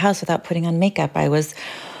to leave the house without putting on makeup. I was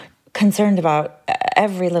concerned about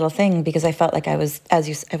every little thing because I felt like I was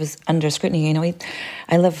under scrutiny. You know,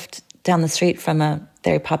 I lived down the street from a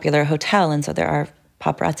very popular hotel, and so there are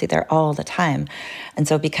paparazzi there all the time. And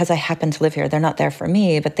so because I happen to live here, they're not there for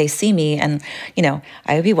me, but they see me, and, you know,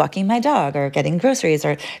 I would be walking my dog or getting groceries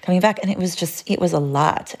or coming back, and it was a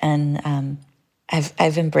lot. And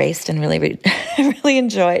I've embraced and really really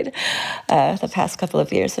enjoyed the past couple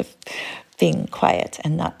of years of being quiet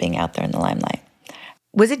and not being out there in the limelight.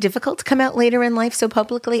 Was it difficult to come out later in life so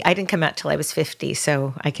publicly? I didn't come out till I was 50,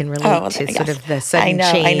 so I can relate to sort of the sudden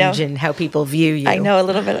change and how people view you. I know a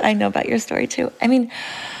little bit. I know about your story too. I mean,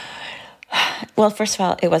 well, first of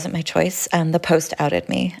all, it wasn't my choice. The Post outed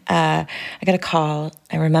me. I got a call.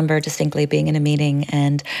 I remember distinctly being in a meeting,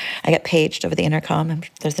 and I got paged over the intercom.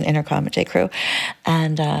 There's an intercom at J.Crew,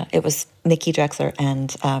 and it was Nikki Drexler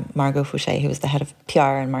and Margot Fouché, who was the head of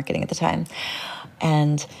PR and marketing at the time.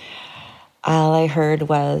 And all I heard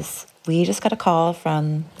was, we just got a call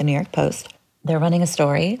from the New York Post. They're running a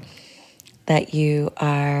story that you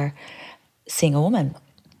are seeing a woman.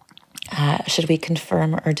 Should we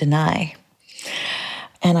confirm or deny?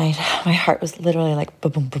 And my heart was literally like,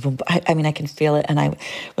 boom, boom, boom, boom. I mean, I can feel it. And I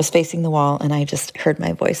was facing the wall, and I just heard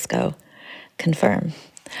my voice go, confirm.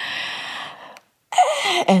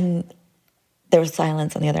 And there was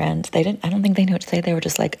silence on the other end. I don't think they knew what to say. They were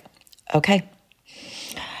just like, okay,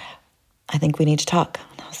 I think we need to talk.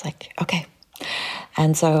 And I was like, okay.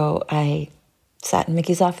 And so I sat in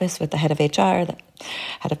Mickey's office with the head of HR, the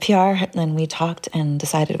head of PR, and then we talked and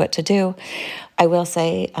decided what to do. I will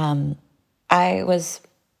say I was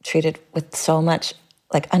treated with so much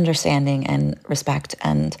like understanding and respect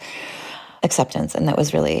and acceptance, and that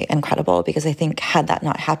was really incredible, because I think had that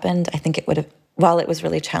not happened, I think it would have, while it was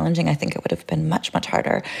really challenging, I think it would have been much, much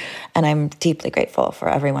harder. And I'm deeply grateful for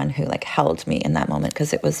everyone who like held me in that moment,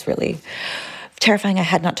 because it was really terrifying. I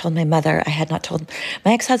had not told my mother. I had not told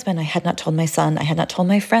my ex-husband. I had not told my son. I had not told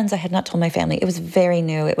my friends. I had not told my family. It was very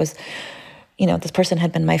new. It was, you know, this person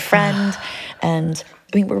had been my friend, and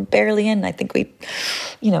I mean, we're barely in. I think we,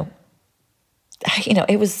 you know,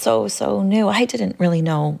 it was so new. I didn't really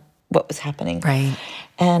know what was happening. Right.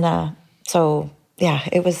 And so, yeah,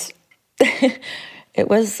 it was.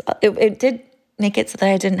 It did make it so that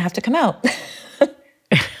I didn't have to come out.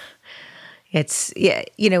 It's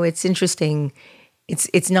interesting.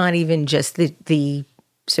 It's not even just the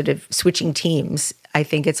sort of switching teams. I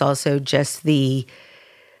think it's also just the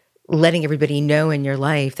letting everybody know in your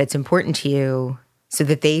life that's important to you, so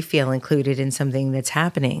that they feel included in something that's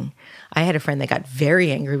happening. I had a friend that got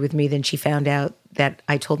very angry with me. Then she found out that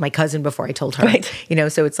I told my cousin before I told her. Right.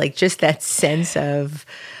 So it's like just that sense of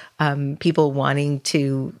people wanting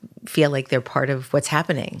to feel like they're part of what's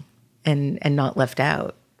happening and not left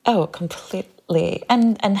out. Oh, completely.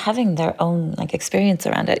 And having their own like experience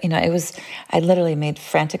around it. I literally made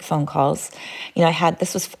frantic phone calls. It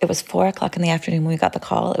was 4:00 in the afternoon when we got the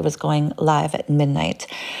call. It was going live at midnight.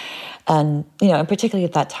 And, and particularly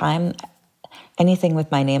at that time, anything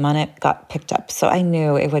with my name on it got picked up. So I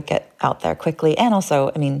knew it would get out there quickly. And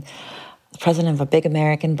also, the president of a big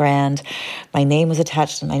American brand, my name was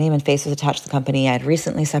attached, and my name and face was attached to the company. I had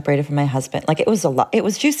recently separated from my husband. Like, it was a lot. It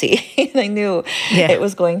was juicy. I knew it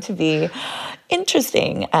was going to be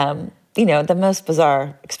interesting. The most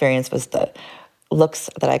bizarre experience was the looks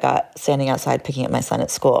that I got standing outside picking up my son at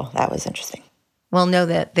school. That was interesting. Well, know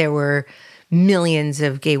that there were millions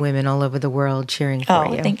of gay women all over the world cheering for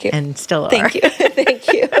you. Thank you. And still are. Thank you. Thank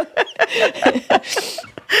you.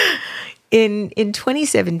 In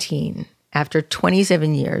 2017, after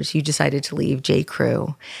 27 years, you decided to leave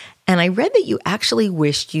J.Crew. And I read that you actually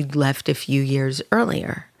wished you'd left a few years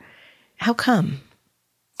earlier. How come?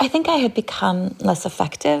 I think I had become less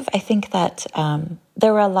effective. I think that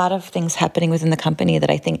there were a lot of things happening within the company that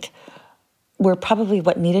I think were probably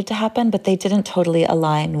what needed to happen, but they didn't totally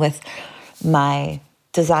align with my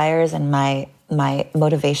desires and my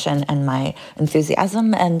motivation and my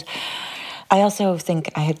enthusiasm. And I also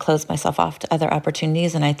think I had closed myself off to other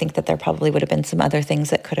opportunities, and I think that there probably would have been some other things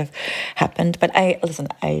that could have happened. But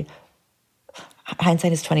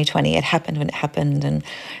hindsight is 20/20. It happened when it happened, and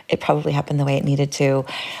it probably happened the way it needed to.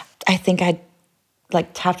 I think I'd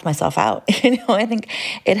tapped myself out. I think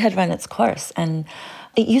it had run its course, and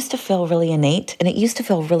it used to feel really innate, and it used to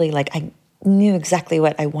feel really like I knew exactly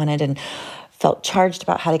what I wanted and felt charged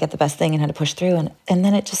about how to get the best thing and how to push through. And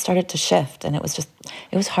then it just started to shift, and it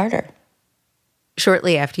was harder.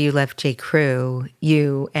 Shortly after you left J.Crew,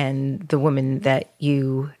 you and the woman that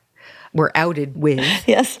you were outed with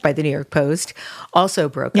by the New York Post also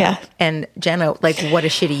broke up. And Jenna, what a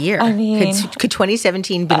shitty year. Could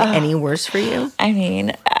 2017 been any worse for you?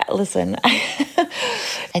 Listen,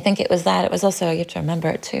 I think it was that. It was also, you have to remember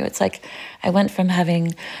it too. It's like I went from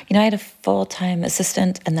having, I had a full-time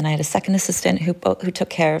assistant, and then I had a second assistant who took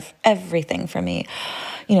care of everything for me.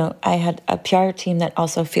 I had a PR team that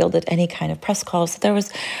also fielded any kind of press calls. There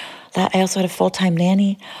was that. I also had a full-time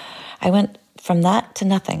nanny. I went from that to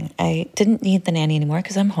nothing. I didn't need the nanny anymore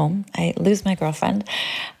because I'm home. I lose my girlfriend.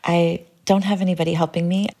 I don't have anybody helping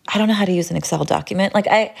me. I don't know how to use an Excel document.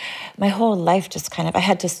 My whole life just I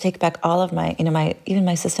had to take back all of my, even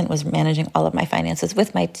my assistant was managing all of my finances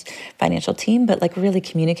with my financial team, but really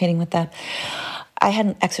communicating with them. I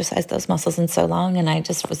hadn't exercised those muscles in so long, and it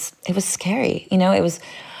was scary. I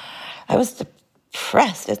was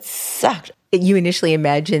depressed. It sucked. You initially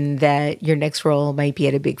imagined that your next role might be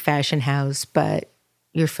at a big fashion house, but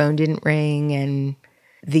your phone didn't ring, and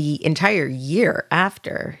the entire year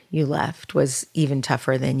after you left was even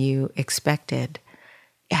tougher than you expected.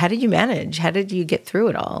 How did you manage? How did you get through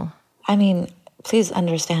it all? I mean, please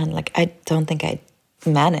understand, I don't think I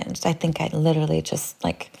managed. I think I literally just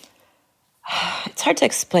it's hard to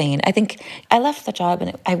explain. I think I left the job,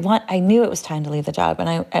 and I knew it was time to leave the job,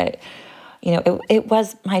 and it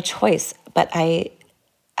was my choice, but I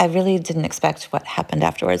really didn't expect what happened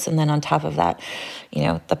afterwards. And then on top of that,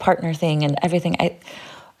 the partner thing and everything,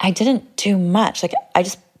 I didn't do much. I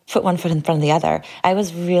just put one foot in front of the other. I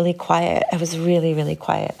was really quiet. I was really, really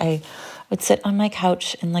quiet. I would sit on my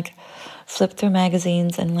couch and flip through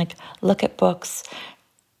magazines and look at books.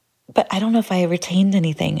 But I don't know if I retained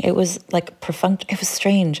anything. It was perfunct. It was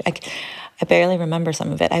strange. I barely remember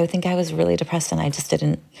some of it. I would think I was really depressed, and I just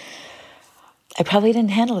didn't. I probably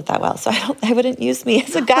didn't handle it that well, so I wouldn't use me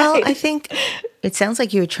as a guide. Well, I think it sounds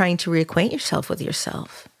like you were trying to reacquaint yourself with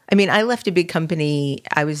yourself. I mean, I left a big company.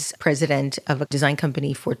 I was president of a design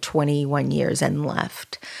company for 21 years and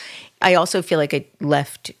left. I also feel like I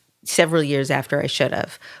left several years after I should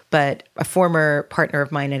have. But a former partner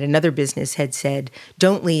of mine at another business had said,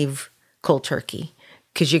 don't leave cold turkey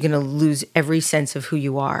because you're going to lose every sense of who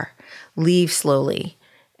you are. Leave slowly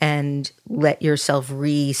and let yourself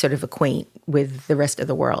sort of acquaint with the rest of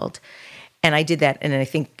the world. And I did that, and I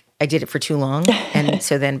think I did it for too long. And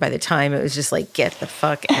so then by the time it was just get the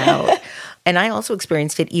fuck out. And I also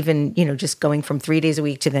experienced it even, just going from 3 days a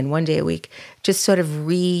week to then 1 day a week, just sort of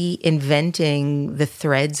reinventing the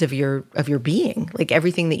threads of your being,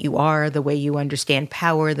 everything that you are, the way you understand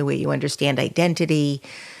power, the way you understand identity,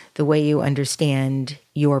 the way you understand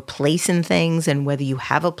your place in things and whether you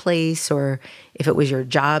have a place or if it was your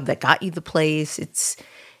job that got you the place. It's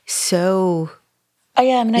so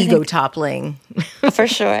ego-toppling. For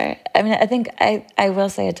sure. I mean, I think I will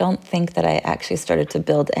say I don't think that I actually started to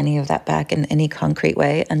build any of that back in any concrete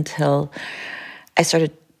way until I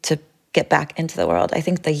started to get back into the world. I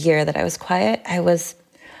think the year that I was quiet,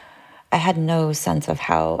 I had no sense of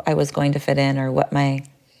how I was going to fit in or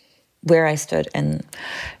where I stood in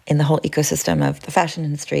the whole ecosystem of the fashion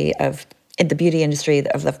industry, in the beauty industry,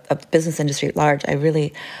 of the business industry at large.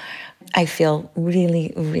 I feel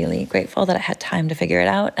really, really grateful that I had time to figure it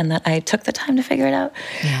out and that I took the time to figure it out.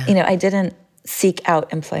 Yeah. I didn't seek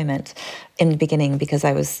out employment in the beginning because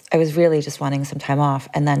I was really just wanting some time off.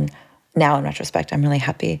 And then now in retrospect, I'm really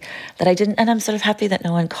happy that I didn't. And I'm sort of happy that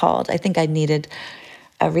no one called. I think I needed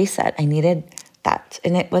a reset. I needed that.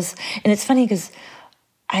 And it's funny because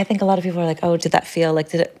I think a lot of people are like, oh, did that feel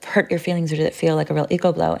did it hurt your feelings or did it feel like a real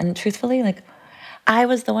ego blow? And truthfully, I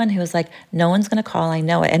was the one who was no one's going to call, I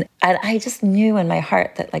know it. And I just knew in my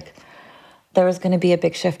heart that there was going to be a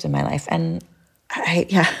big shift in my life. And and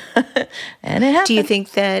it happened. Do you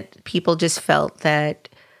think that people just felt that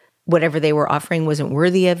whatever they were offering wasn't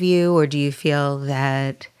worthy of you? Or do you feel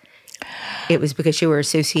that it was because you were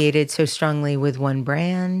associated so strongly with one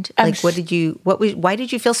brand? Why did you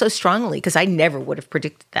feel so strongly? Because I never would have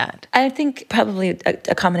predicted that. I think probably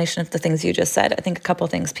a combination of the things you just said. I think a couple of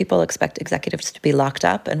things. People expect executives to be locked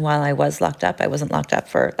up. And while I was locked up, I wasn't locked up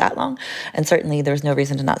for that long. And certainly there was no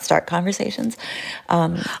reason to not start conversations.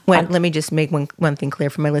 Let me just make one thing clear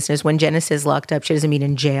for my listeners. When Jenna says locked up, she doesn't mean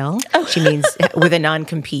in jail. Oh. She means with a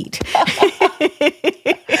non-compete.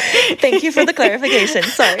 Thank you for the clarification.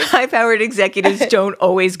 Sorry. High-powered executives don't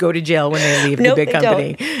always go to jail when they leave the big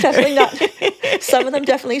company. Don't. Definitely not. Some of them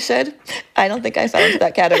definitely should. I don't think I fell into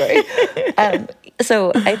that category.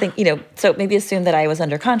 So I think, so maybe assume that I was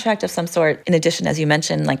under contract of some sort. In addition, as you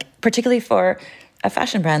mentioned, particularly for a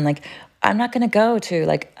fashion brand, I'm not going to go to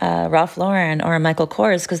Ralph Lauren or Michael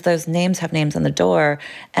Kors because those names have names on the door.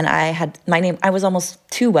 And I had my name, I was almost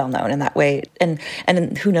too well known in that way. And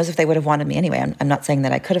who knows if they would have wanted me anyway. I'm not saying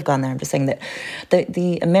that I could have gone there. I'm just saying that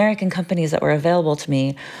the American companies that were available to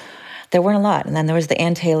me, there weren't a lot. And then there was the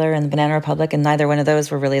Ann Taylor and the Banana Republic, and neither one of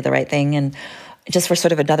those were really the right thing. And just for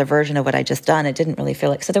sort of another version of what I just done. It didn't really feel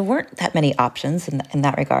like, so there weren't that many options in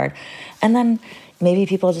that regard. And then maybe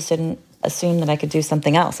people just didn't assume that I could do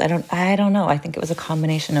something else. I don't know. I think it was a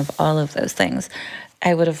combination of all of those things.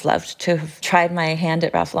 I would have loved to have tried my hand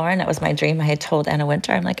at Ralph Lauren. That was my dream. I had told Anna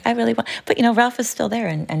Wintour, I'm like, I really want, but Ralph is still there,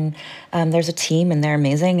 and there's a team, and they're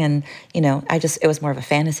amazing, and it was more of a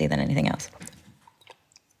fantasy than anything else.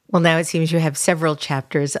 Well, now it seems you have several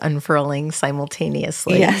chapters unfurling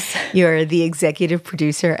simultaneously. Yes. You're the executive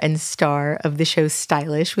producer and star of the show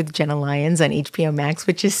Stylish with Jenna Lyons on HBO Max,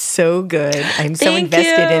 which is so good. I'm so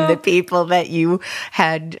invested in the people that you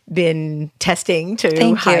had been testing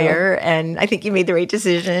to hire. And I think you made the right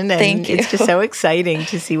decision. And it's just so exciting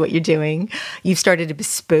to see what you're doing. You've started a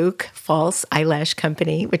bespoke false eyelash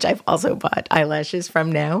company, which I've also bought eyelashes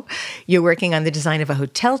from now. You're working on the design of a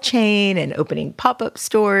hotel chain and opening pop-up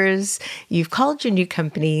stores. You've called your new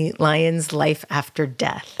company Lyons Life After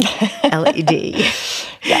Death, LED.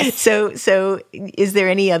 Yes. So is there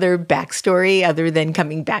any other backstory other than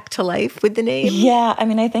coming back to life with the name? Yeah,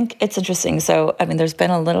 I think it's interesting. So, there's been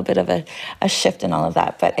a little bit of a shift in all of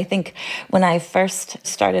that. But I think when I first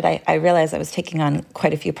started, I realized I was taking on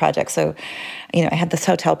quite a few projects. So, I had this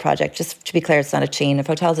hotel project. Just to be clear, it's not a chain of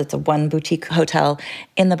hotels. It's a one boutique hotel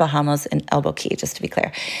in the Bahamas in Elbow Key, just to be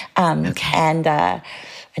clear. Okay. And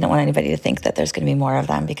I don't want anybody to think that there's going to be more of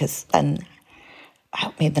them, because then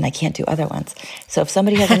I can't do other ones. So if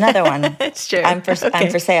somebody has another one, it's true. I'm for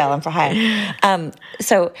sale. I'm for hire.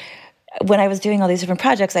 So when I was doing all these different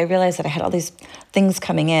projects, I realized that I had all these things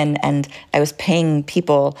coming in, and I was paying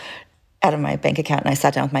people out of my bank account. And I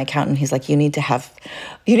sat down with my accountant. He's like, you need to have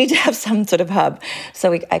some sort of hub.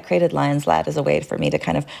 So I created Lyons Lad as a way for me to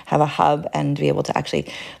kind of have a hub and be able to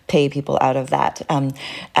actually pay people out of that.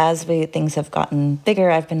 As things have gotten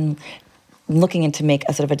bigger, I've been looking into make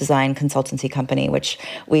a sort of a design consultancy company, which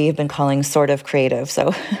we have been calling Sort of Creative.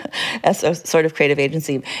 So as a sort of creative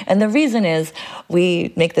agency. And the reason is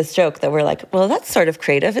we make this joke that we're like, well, that's sort of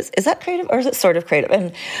creative. Is that creative or is it sort of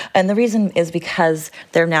creative? And the reason is because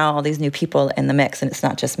there are now all these new people in the mix, and it's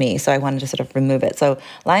not just me. So I wanted to sort of remove it. So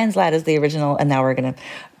Lyons Lad is the original, and now we're going to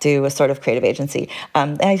do a sort of creative agency.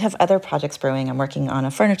 I have other projects brewing. I'm working on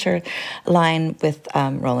a furniture line with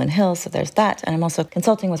Roland Hill, so there's that. And I'm also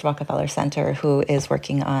consulting with Rockefeller Center, who is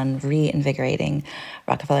working on reinvigorating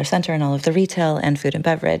Rockefeller Center and all of the retail and food and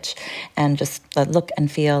beverage and just the look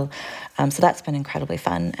and feel. So that's been incredibly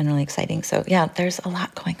fun and really exciting. So yeah, there's a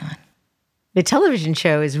lot going on. The television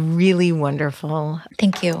show is really wonderful.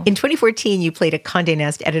 Thank you. In 2014, you played a Condé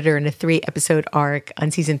Nast editor in a 3-episode arc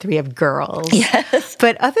on season 3 of Girls. Yes.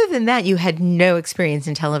 But other than that, you had no experience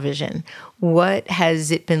in television. What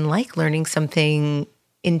has it been like learning something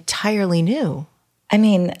entirely new?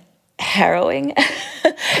 Harrowing.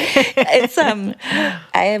 It's I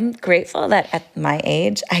am grateful that at my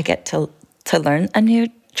age I get to learn a new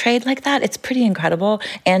trade like that. It's pretty incredible,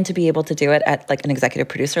 and to be able to do it at like an executive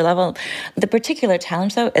producer level. The particular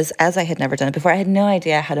challenge though is, as I had never done it before, I had no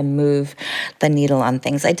idea how to move the needle on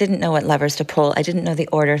things. I didn't know what levers to pull. I didn't know the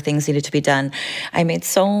order things needed to be done. I made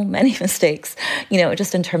so many mistakes,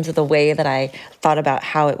 just in terms of the way that I thought about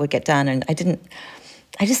how it would get done, and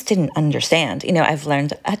I just didn't understand. I've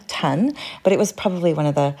learned a ton, but it was probably one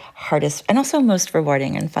of the hardest and also most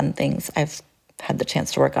rewarding and fun things I've had the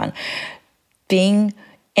chance to work on. Being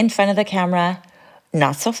in front of the camera,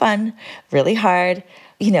 not so fun, really hard.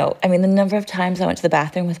 The number of times I went to the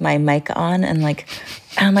bathroom with my mic on and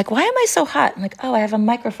I'm like, why am I so hot? I'm like, oh, I have a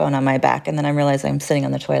microphone on my back. And then I realize I'm sitting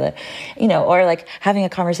on the toilet, or like having a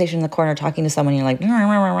conversation in the corner, talking to someone, you're like,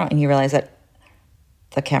 and you realize that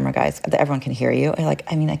the camera guys, everyone can hear you. I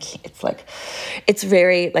can't, it's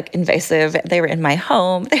very invasive. They were in my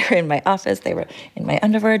home, they were in my office, they were in my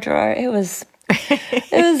underwear drawer. It was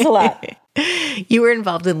a lot. You were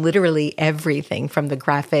involved in literally everything, from the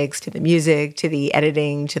graphics to the music to the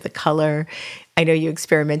editing to the color. I know you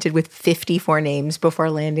experimented with 54 names before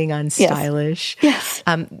landing on Stylish. Yes.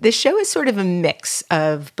 This show is sort of a mix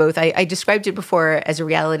of both. I described it before as a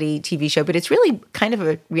reality TV show, but it's really kind of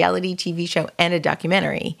a reality TV show and a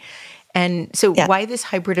documentary. And so why this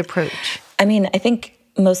hybrid approach? I think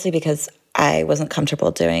mostly because I wasn't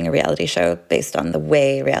comfortable doing a reality show based on the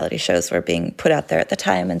way reality shows were being put out there at the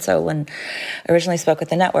time. And so when I originally spoke with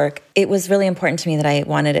the network, it was really important to me that I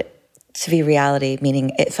wanted it to be reality,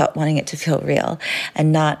 meaning wanting it to feel real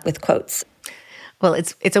and not with quotes. Well,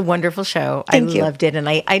 it's a wonderful show. Thank you. Loved it. And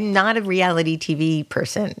I'm not a reality TV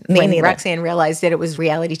person. Me neither. When Roxanne realized that it was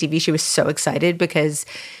reality TV, she was so excited because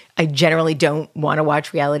I generally don't want to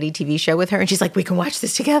watch reality TV show with her. And she's like, we can watch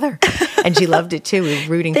this together. And she loved it too. We were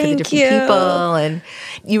rooting for the different people. And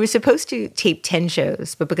you were supposed to tape 10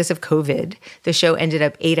 shows, but because of COVID, the show ended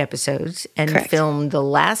up 8 episodes and filmed the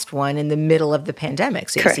last one in the middle of the pandemic.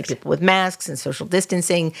 So you see people with masks and social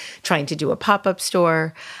distancing trying to do a pop-up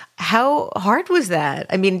store. How hard was that?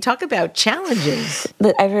 I mean, talk about challenges.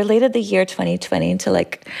 I related the year 2020 to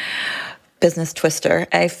like business twister.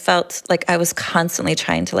 I felt like I was constantly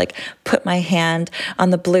trying to like put my hand on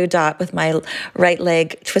the blue dot with my right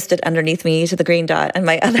leg twisted underneath me to the green dot and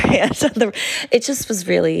my other hand on the... It just was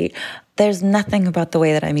really... There's nothing about the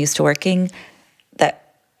way that I'm used to working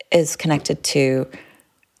that is connected to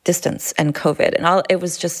distance and COVID and all. It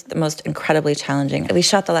was just the most incredibly challenging. We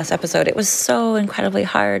shot the last episode. It was so incredibly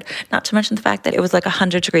hard, not to mention the fact that it was like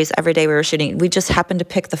 100 degrees every day we were shooting. We just happened to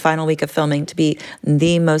pick the final week of filming to be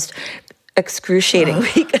the most excruciating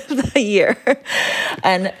week of the year.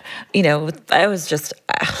 And, you know, I was just,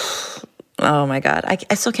 oh my God,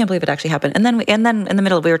 I still can't believe it actually happened. And then in the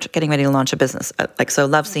middle, we were getting ready to launch a business. So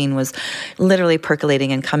Love Scene was literally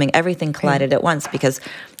percolating and coming. Everything collided at once because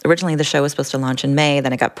originally the show was supposed to launch in May,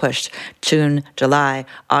 then it got pushed June, July,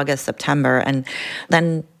 August, September. And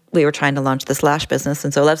then we were trying to launch this lash business.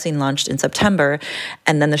 And so Love Scene launched in September.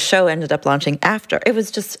 And then the show ended up launching after. It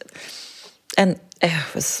was just, and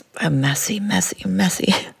it was a messy.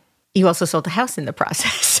 You also sold the house in the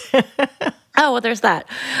process. Oh, well, there's that.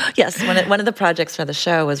 Yes, one of the projects for the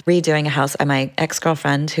show was redoing a house. My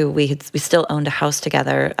ex-girlfriend, who we still owned a house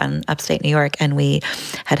together in upstate New York, and we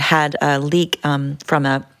had a leak from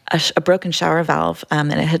a broken shower valve,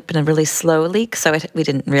 and it had been a really slow leak, so we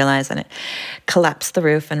didn't realize, and it collapsed the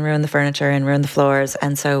roof and ruined the furniture and ruined the floors.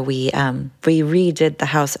 And so we redid the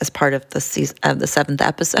house as part of the 7th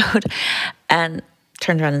episode, and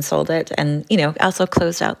turned around and sold it, and also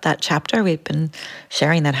closed out that chapter. We've been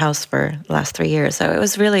sharing that house for the last 3 years, so it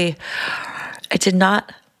was really, it did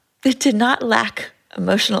not lack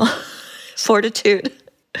emotional fortitude.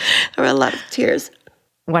 There were a lot of tears.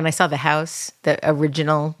 When I saw the house, the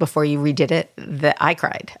original, before you redid it, I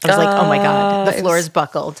cried. I was like, oh my God, the floor is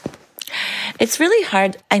buckled. It's really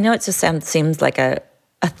hard. I know it just seems like a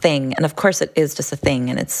thing, and of course it is just a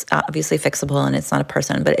thing, and it's obviously fixable, and it's not a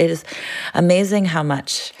person, but it is amazing how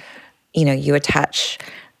much, you attach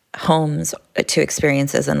homes to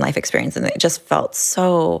experiences and life experience, and it just felt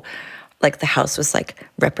so like the house was like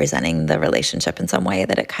representing the relationship in some way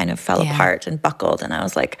that it kind of fell apart and buckled. And I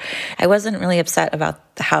was like, I wasn't really upset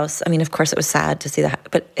about the house. I mean, of course it was sad to see that,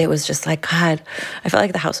 but it was just like, God, I felt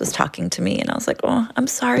like the house was talking to me, and I was like, oh, I'm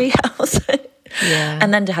sorry, house. Yeah.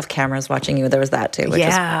 And then to have cameras watching you, there was that too.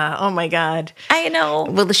 Oh my God. I know.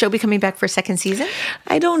 Will the show be coming back for a second season?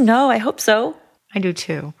 I don't know. I hope so. I do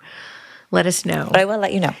too. Let us know. But I will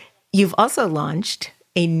let you know. You've also launched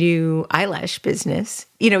a new eyelash business.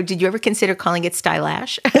 Did you ever consider calling it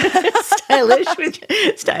Stylash? Stylish with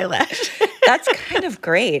Stylash. That's kind of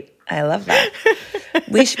great. I love that.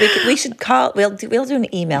 We should call. We'll do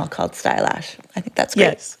an email called Stylash. I think that's great.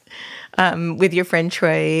 Yes. With your friend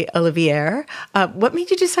Troy Olivier. What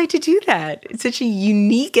made you decide to do that? It's such a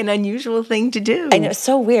unique and unusual thing to do. I know, it's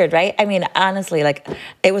so weird, right? I mean, honestly, like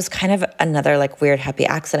it was kind of another like weird happy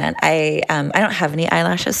accident. I don't have any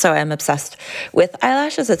eyelashes, so I'm obsessed with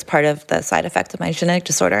eyelashes. It's part of the side effect of my genetic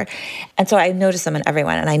disorder. And so I noticed them in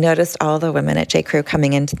everyone. And I noticed all the women at J.Crew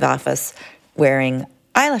coming into the office wearing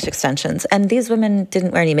eyelash extensions, and these women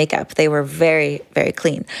didn't wear any makeup. They were very, very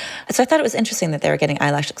clean. So I thought it was interesting that they were getting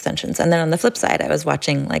eyelash extensions. And then on the flip side, I was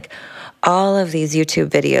watching like all of these YouTube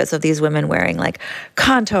videos of these women wearing like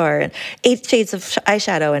contour and 8 shades of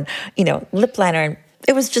eyeshadow and, lip liner, and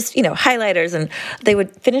it was just, highlighters, and they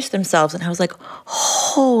would finish themselves, and I was like,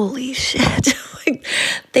 holy shit. Like,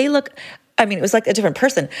 they look... I mean, it was like a different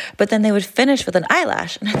person, but then they would finish with an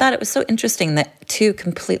eyelash. And I thought it was so interesting that 2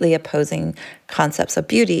 completely opposing concepts of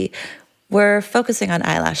beauty were focusing on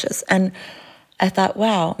eyelashes. And I thought,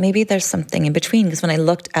 wow, maybe there's something in between, because when I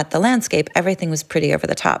looked at the landscape, everything was pretty over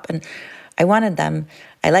the top. And I wanted them.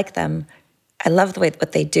 I liked them. I love the way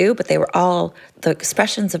what they do, but they were all the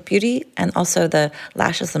expressions of beauty, and also the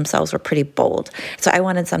lashes themselves were pretty bold. So I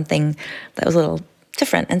wanted something that was a little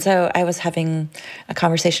different. And so I was having a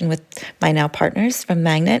conversation with my now partners from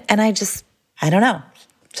Magnet, and I just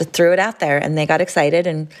threw it out there, and they got excited,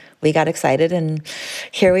 and we got excited, and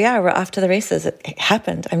here we are. We're off to the races. It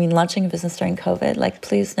happened. I mean, launching a business during COVID, like,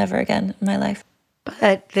 please, never again in my life.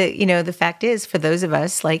 But the fact is, for those of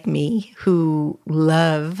us like me who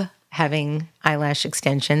love having eyelash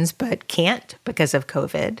extensions but can't because of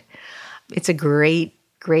COVID, it's a great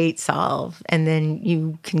solve. And then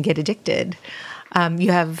you can get addicted.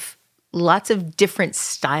 You have lots of different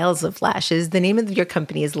styles of lashes. The name of your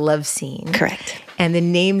company is Love Scene. Correct. And the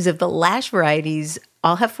names of the lash varieties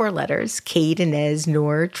all have 4 letters: Kate, Inez,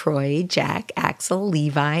 Noor, Troy, Jack, Axel,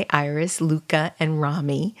 Levi, Iris, Luca, and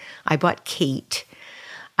Rami. I bought Kate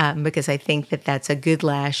because I think that that's a good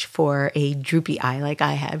lash for a droopy eye like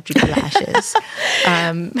I have, droopy lashes.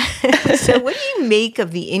 So what do you make of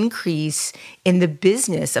the increase in the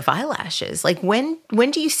business of eyelashes? Like when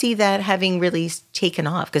do you see that having really taken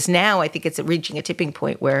off? Because now I think it's reaching a tipping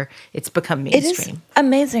point where it's become mainstream. It is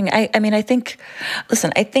amazing. I mean, I think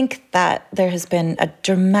that there has been a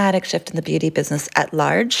dramatic shift in the beauty business at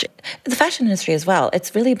large. The fashion industry as well.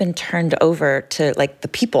 It's really been turned over to like the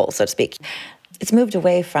people, so to speak. It's moved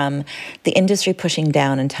away from the industry pushing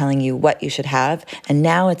down and telling you what you should have. And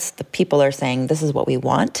now it's the people are saying, this is what we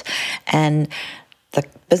want. And the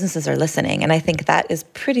businesses are listening. And I think that is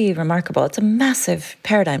pretty remarkable. It's a massive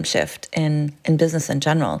paradigm shift in business in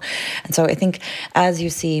general. And so I think as you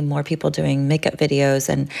see more people doing makeup videos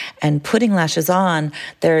and putting lashes on,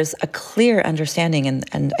 there's a clear understanding.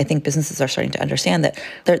 And I think businesses are starting to understand that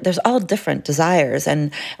there's all different desires.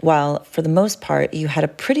 And while for the most part, you had a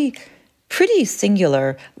pretty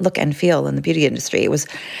singular look and feel in the beauty industry.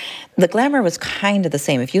 The glamour was kind of the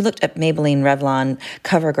same. If you looked at Maybelline, Revlon,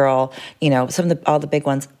 CoverGirl, all the big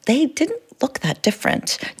ones, they didn't look that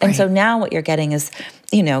different. And so now what you're getting is,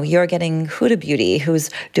 you're getting Huda Beauty, who's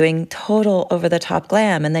doing total over-the-top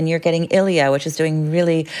glam, and then you're getting Ilia, which is doing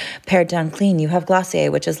really pared-down clean. You have Glossier,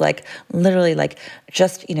 which is like literally like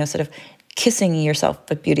just, sort of kissing yourself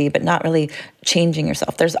with beauty, but not really changing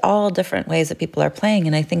yourself. There's all different ways that people are playing,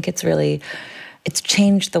 and I think it's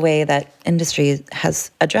changed the way that industry has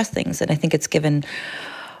addressed things, and I think it's given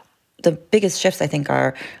the biggest shifts, I think,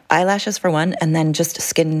 are eyelashes for one, and then just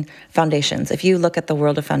skin foundations. If you look at the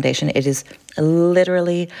world of foundation, it is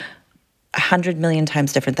literally 100 million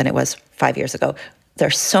times different than it was 5 years ago. There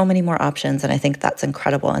are so many more options, and I think that's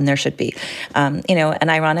incredible, and there should be. And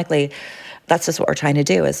ironically, that's just what we're trying to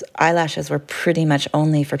do is eyelashes were pretty much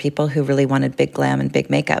only for people who really wanted big glam and big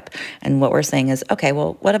makeup. And what we're saying is, okay,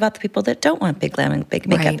 well, what about the people that don't want big glam and big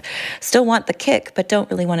makeup? Right. Still want the kick, but don't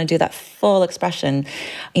really want to do that full expression.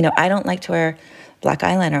 I don't like to wear black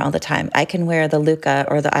eyeliner all the time. I can wear the Luca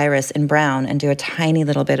or the Iris in brown and do a tiny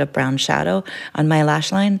little bit of brown shadow on my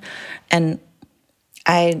lash line. And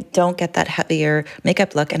I don't get that heavier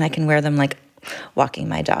makeup look, and I can wear them like walking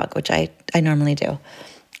my dog, which I normally do.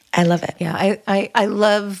 I love it. Yeah, I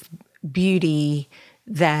love beauty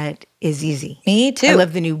that is easy. Me too. I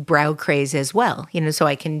love the new brow craze as well. So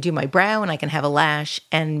I can do my brow and I can have a lash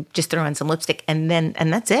and just throw on some lipstick and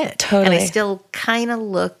that's it. Totally. And I still kind of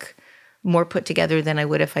look more put together than I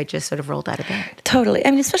would if I just sort of rolled out of bed. Totally.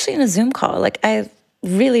 I mean, especially in a Zoom call, like I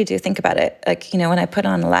really do think about it. Like, when I put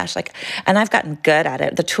on a lash, and I've gotten good at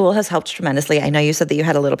it. The tool has helped tremendously. I know you said that you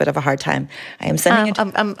had a little bit of a hard time. I am sending it.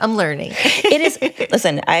 I'm learning. It is.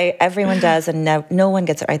 Listen, everyone does, and no one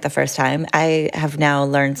gets it right the first time. I have now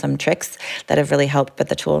learned some tricks that have really helped, but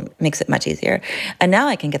the tool makes it much easier. And now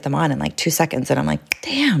I can get them on in like 2 seconds, and I'm like,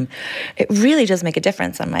 damn, it really does make a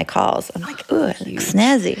difference on my calls. I'm like, ooh,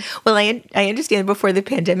 snazzy. Well, I understand before the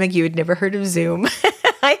pandemic you had never heard of Zoom.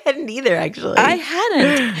 I hadn't either, actually. I hadn't.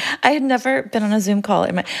 I had never been on a Zoom call.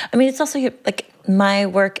 It's also like my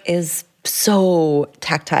work is so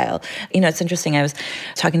tactile. It's interesting. I was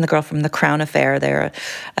talking to the girl from the Crown Affair. They're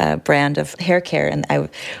a brand of hair care, and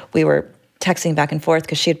we were texting back and forth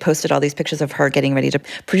because she had posted all these pictures of her getting ready to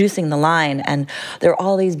producing the line, and there were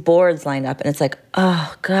all these boards lined up, and it's like,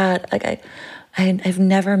 oh God, like I've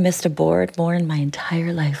never missed a board more in my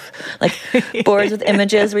entire life. Like boards with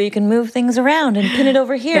images where you can move things around and pin it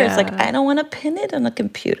over here. Yeah. It's like, I don't want to pin it on a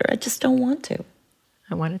computer. I just don't want to.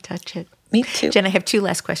 I want to touch it. Me too. Jen, I have 2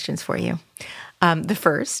 last questions for you. The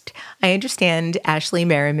first, I understand Ashley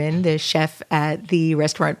Merriman, the chef at the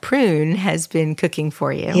restaurant Prune, has been cooking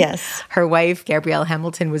for you. Yes. Her wife, Gabrielle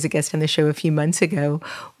Hamilton, was a guest on the show a few months ago.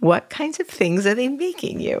 What kinds of things are they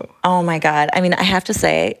making you? Oh my God. I have to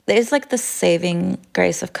say, it's like the saving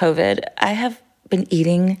grace of COVID. I have been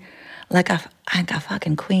eating like a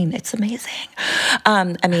fucking queen. It's amazing.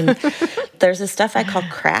 There's this stuff I call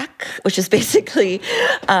crack, which is basically,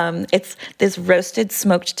 it's this roasted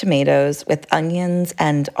smoked tomatoes with onions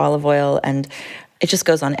and olive oil, and it just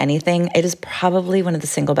goes on anything. It is probably one of the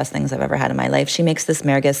single best things I've ever had in my life. She makes this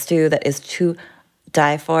merguez stew that is to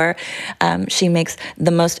die for. She makes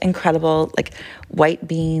the most incredible white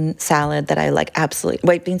bean salad that I like, absolutely.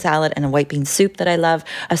 White bean salad and a white bean soup that I love.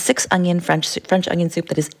 A 6-onion French onion soup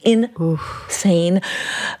that is insane.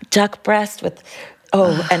 Duck breast with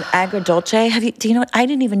and agrodolce. Do you know what? I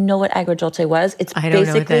didn't even know what agrodolce was. I don't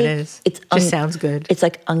know what that is. It just sounds good. It's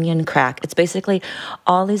like onion crack. It's basically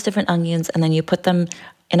all these different onions, and then you put them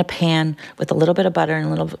in a pan with a little bit of butter and a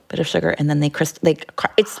little bit of sugar, and then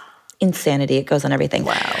it's insanity. It goes on everything.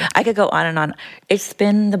 Wow. I could go on and on. It's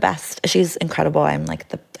been the best. She's incredible. I'm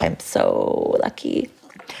so lucky.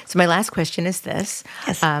 So my last question is this,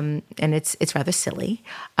 Yes. And it's rather silly.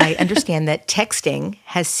 I understand that texting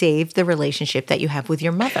has saved the relationship that you have with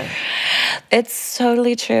your mother. It's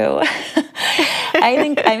totally true.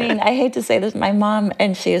 I hate to say this, my mom,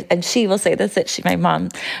 and she will say this, that my mom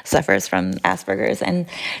suffers from Asperger's, and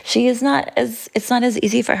it's not as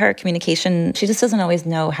easy for her communication. She just doesn't always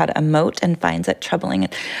know how to emote and finds it troubling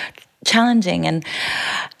and challenging, and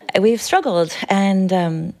we've struggled.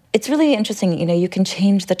 And it's really interesting, you can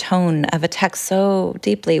change the tone of a text so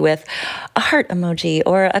deeply with a heart emoji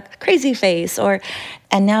or a crazy face,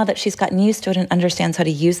 and now that she's gotten used to it and understands how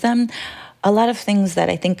to use them, a lot of things that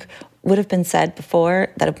I think would have been said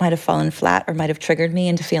before that it might have fallen flat or might have triggered me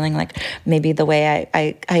into feeling like maybe the way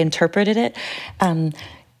I interpreted it,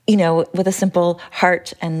 with a simple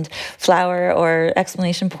heart and flower or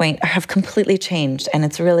exclamation point have completely changed. And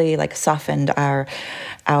it's really softened our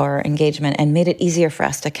engagement and made it easier for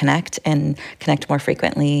us to connect more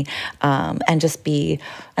frequently, and just be,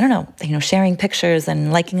 sharing pictures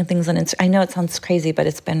and liking things on Instagram. I know it sounds crazy, but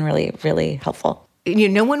it's been really, really helpful.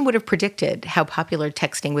 No one would have predicted how popular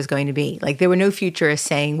texting was going to be. There were no futurists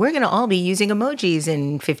saying, we're going to all be using emojis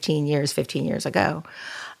in 15 years ago.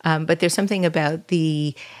 But there's something about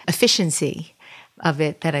the efficiency of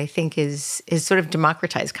it that I think is sort of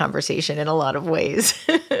democratized conversation in a lot of ways.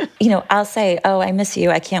 I'll say, oh, I miss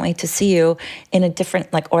you. I can't wait to see you in a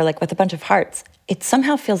different, with a bunch of hearts. It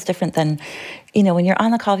somehow feels different than, when you're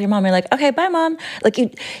on the call with your mom, you're like, okay, bye, Mom.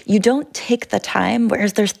 You don't take the time,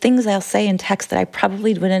 whereas there's things I'll say in text that I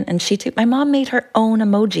probably wouldn't, and my mom made her own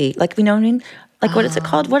emoji. You know what I mean? What is it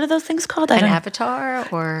called? What are those things called? An avatar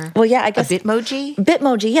or I guess a Bitmoji?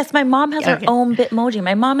 Bitmoji, yes. My mom has her own Bitmoji.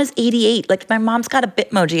 My mom is 88. My mom's got a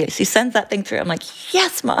Bitmoji. She sends that thing through. I'm like,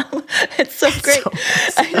 yes, Mom. It's so great. So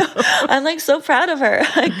awesome. I know. I'm so proud of her.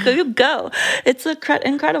 You go. It's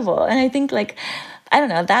incredible. And I think I don't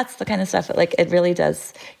know, that's the kind of stuff that it really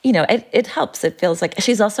does, it helps. It feels like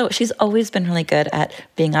she's always been really good at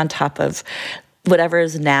being on top of whatever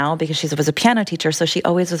is now, because she was a piano teacher, so she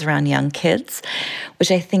always was around young kids, which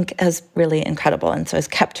I think is really incredible, and so has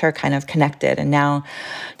kept her kind of connected. And now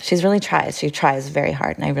she's really tries. She tries very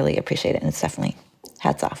hard, and I really appreciate it. And it's definitely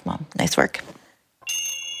hats off, Mom. Nice work.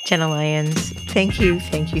 Jenna Lyons, thank you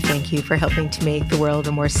for helping to make the world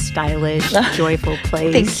a more stylish, joyful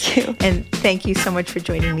place. Thank you. And thank you so much for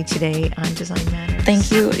joining me today on Design Matters.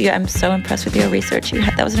 Thank you. Yeah, I'm so impressed with your research.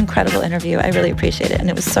 That was an incredible interview. I really appreciate it. And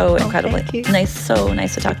it was so incredibly nice, so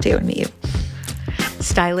nice to talk to you and meet you.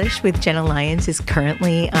 Stylish with Jenna Lyons is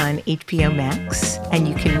currently on HBO Max, and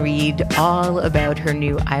you can read all about her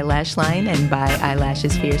new eyelash line and buy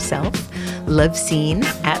eyelashes for yourself. Lovescene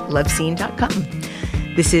at lovescene.com.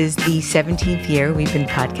 This is the 17th year we've been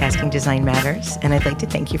podcasting Design Matters, and I'd like to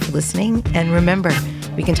thank you for listening. And remember,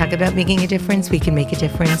 we can talk about making a difference, we can make a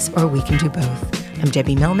difference, or we can do both. I'm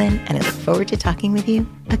Debbie Millman, and I look forward to talking with you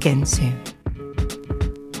again soon.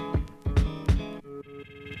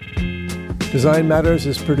 Design Matters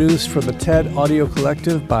is produced for the TED Audio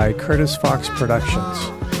Collective by Curtis Fox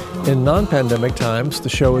Productions. In non-pandemic times, the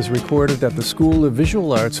show is recorded at the School of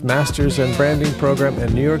Visual Arts Masters and Branding Program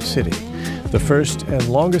in New York City, the first and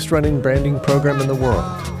longest-running branding program in the world.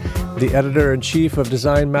 The editor-in-chief of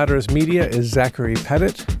Design Matters Media is Zachary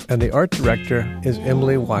Pettit, and the art director is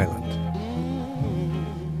Emily Weiland.